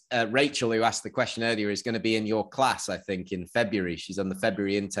UFA is Rachel, who asked the question earlier, is going to be in your class, I think, in February. She's on the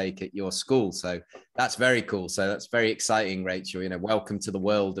February intake at your school. So that's very cool. So that's very exciting, Rachel. Welcome to the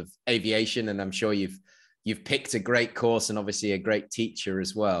world of aviation. And I'm sure you've picked a great course and obviously a great teacher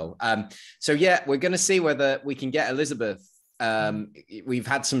as well. So yeah, we're going to see whether we can get Elizabeth. We've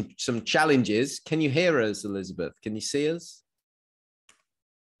had some challenges. Can you hear us, Elizabeth? Can you see us?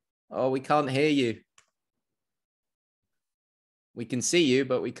 Oh, we can't hear you. We can see you,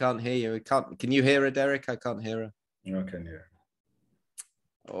 but we can't hear you. Can you hear her, Derek? I can't hear her. I can hear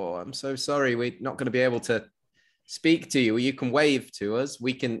her. Oh, I'm so sorry. We're not going to be able to speak to you. You can wave to us.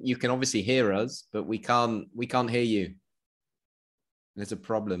 You can obviously hear us, but we can't hear you. There's a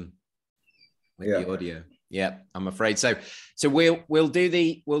problem with the audio. Yeah, I'm afraid so. So we'll do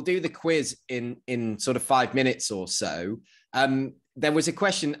the quiz in sort of 5 minutes or so. There was a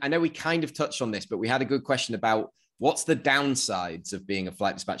question. I know we kind of touched on this, but we had a good question about what's the downsides of being a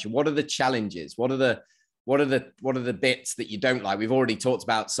flight dispatcher. What are the challenges? What are the bits that you don't like? We've already talked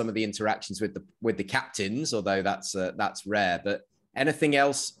about some of the interactions with the captains, although that's rare. But anything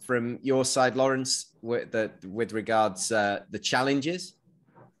else from your side, Lawrence, with regards the challenges?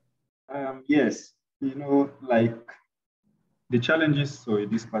 Yes. Like the challenges for a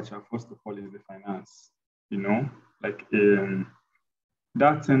dispatcher, first of all, is the finance.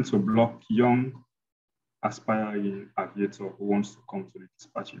 That tends to block young, aspiring aviator who wants to come to the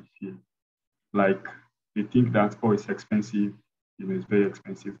dispatching field. Like they think that, it's expensive, it's very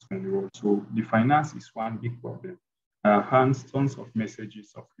expensive to enroll. So the finance is one big problem. I have had tons of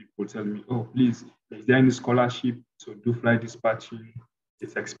messages of people telling me, oh, please, is there any scholarship to do flight dispatching?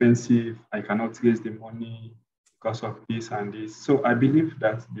 It's expensive. I cannot raise the money because of this and this. So I believe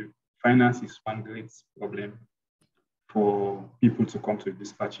that the finance is one great problem for people to come to the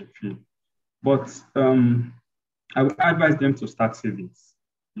dispatching field. But I would advise them to start savings.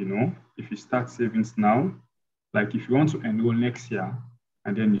 If you start savings now, like if you want to enroll next year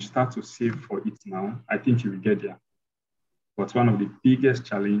and then you start to save for it now, I think you will get there. But one of the biggest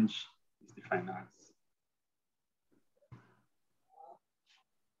challenge is the finance.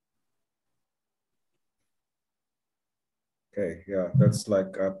 Okay, yeah, that's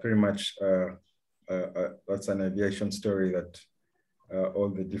like pretty much that's an aviation story that all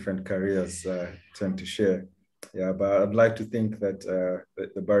the different careers tend to share. Yeah, but I'd like to think that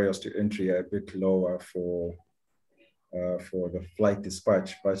the barriers to entry are a bit lower for the flight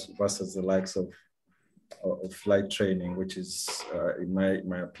dispatch versus the likes of flight training, which is, in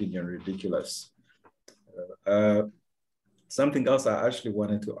my opinion, ridiculous. Something else I actually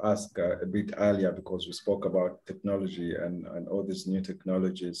wanted to ask a bit earlier, because we spoke about technology and all these new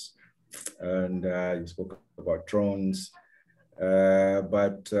technologies, and you spoke about drones.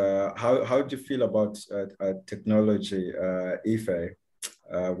 But how do you feel about technology, Ife,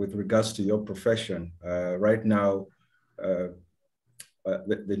 with regards to your profession? Right now,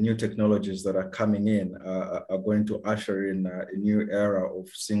 the new technologies that are coming in are going to usher in a new era of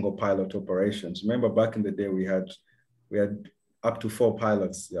single pilot operations. Remember back in the day, we had up to 4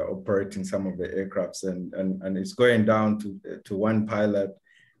 pilots operating some of the aircrafts, and it's going down to 1 pilot,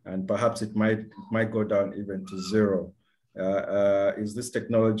 and perhaps it might go down even to 0. Is this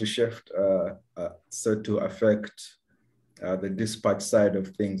technology shift set to affect the dispatch side of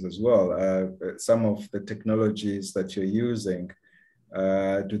things as well? Some of the technologies that you're using,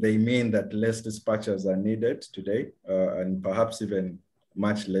 do they mean that less dispatchers are needed today, and perhaps even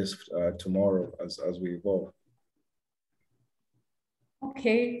much less tomorrow as we evolve?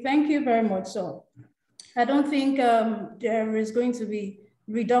 Okay, thank you very much. So I don't think there is going to be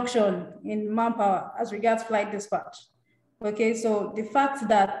reduction in manpower as regards flight dispatch. Okay, so the fact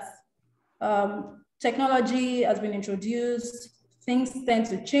that technology has been introduced, things tend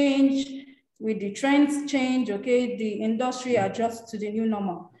to change. With the trends change, okay, the industry adjusts to the new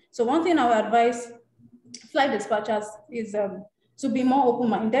normal. So one thing I would advise flight dispatchers is to be more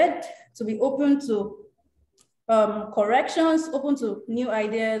open-minded, to be open to corrections, open to new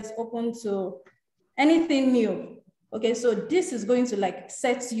ideas, open to anything new. Okay, so this is going to like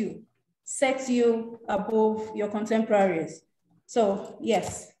set you above your contemporaries. So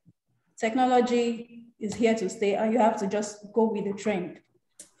yes, technology is here to stay, and you have to just go with the trend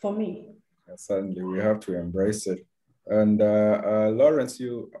for me. Certainly, we have to embrace it. And Lawrence,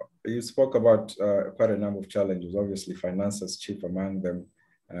 you spoke about quite a number of challenges, obviously finances chief among them.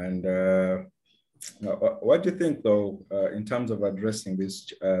 And what do you think, though, in terms of addressing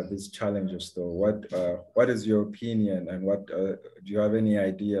these challenges, though? What is your opinion, and what do you have any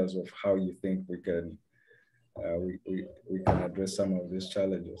ideas of how you think we can address some of these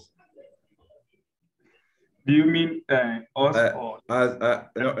challenges? Do you mean us or?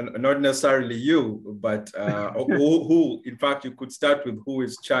 Not necessarily you, but who, in fact, you could start with who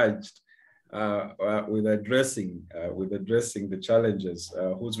is charged with addressing the challenges.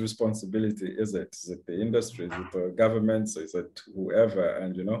 Whose responsibility is it? Is it the industry? Is it the government? So is it whoever?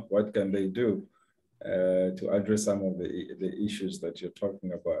 And what can they do to address some of the issues that you're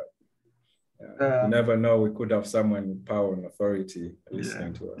talking about? You never know. We could have someone with power and authority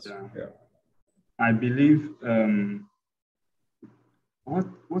listening to us. Yeah. I believe what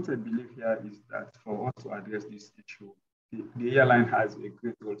I believe here is that for us to address this issue, the airline has a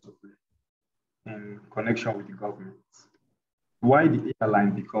great role to play in connection with the government. Why the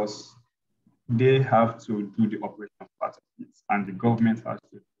airline? Because they have to do the operational part of it, and the government has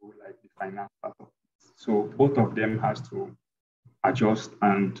to do like the finance part of it. So both of them has to adjust,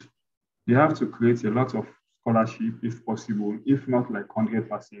 and they have to create a lot of scholarship if possible, if not like 100%,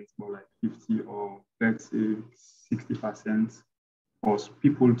 but like 50 or let's say 60% for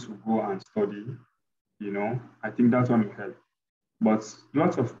people to go and study. I think that one will help. But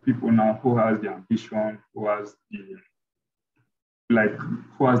lots of people now who has the ambition, who has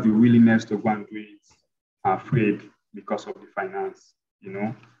the willingness to go and do it, are afraid because of the finance.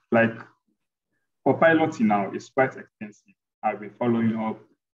 Like for piloting now, it's quite expensive. I've been following up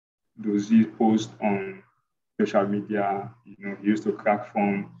Uzoezie posts on social media. He used to crack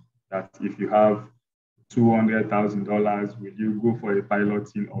phone that if you have $200,000, will you go for a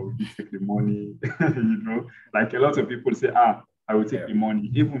piloting or will you take the money? Like a lot of people say, I will take the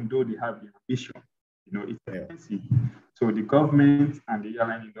money, even though they have the ambition. It's expensive. So the government and the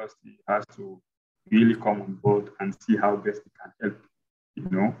airline industry has to really come on board and see how best it can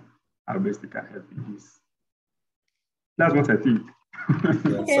help. How best it can help in this. That's what I think.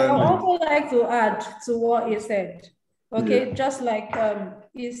 Okay, I would also like to add to what he said. Okay, just like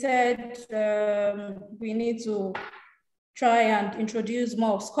he said, we need to try and introduce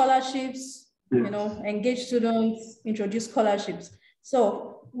more scholarships, engage students, introduce scholarships.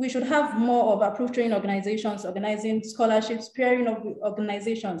 So we should have more of approved training organizations organizing scholarships, pairing of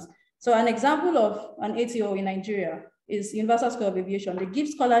organizations. So an example of an ATO in Nigeria is Universal School of Aviation. They give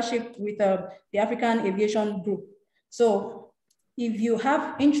scholarship with the African Aviation Group. So if you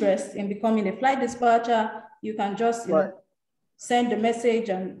have interest in becoming a flight dispatcher, you can just send the message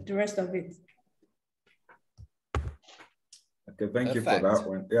and the rest of it. Okay, thank you for that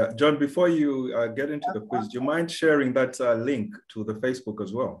one. Yeah, John, before you get into the quiz, do you mind sharing that link to the Facebook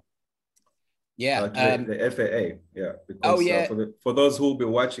as well? Yeah. To the FAA, yeah. Because, for those who will be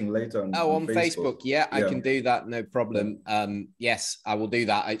watching later on Facebook. Yeah, I can do that, no problem. Yes, I will do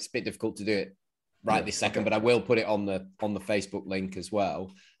that. It's a bit difficult to do it this second, but I will put it on the Facebook link as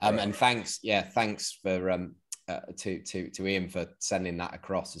well. And thanks for Ian for sending that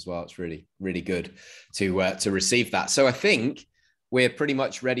across as well. It's really, really good to receive that. So I think we're pretty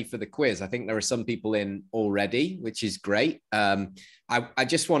much ready for the quiz. I think there are some people in already, which is great. I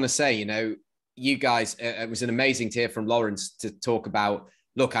just want to say, you know, you guys, it was an amazing to hear from Lawrence to talk about,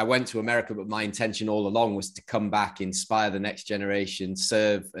 look, I went to America, but my intention all along was to come back, inspire the next generation,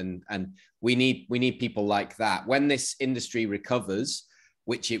 serve, and we need people like that. When this industry recovers,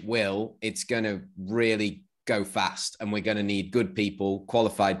 which it will, it's going to really go fast, and we're going to need good people,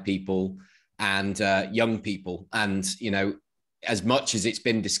 qualified people, and young people. And, you know, as much as it's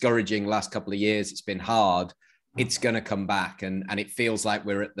been discouraging last couple of years, it's been hard, it's going to come back. And it feels like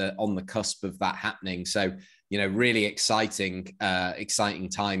we're on the cusp of that happening. So, you know, really exciting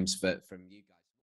times from you guys.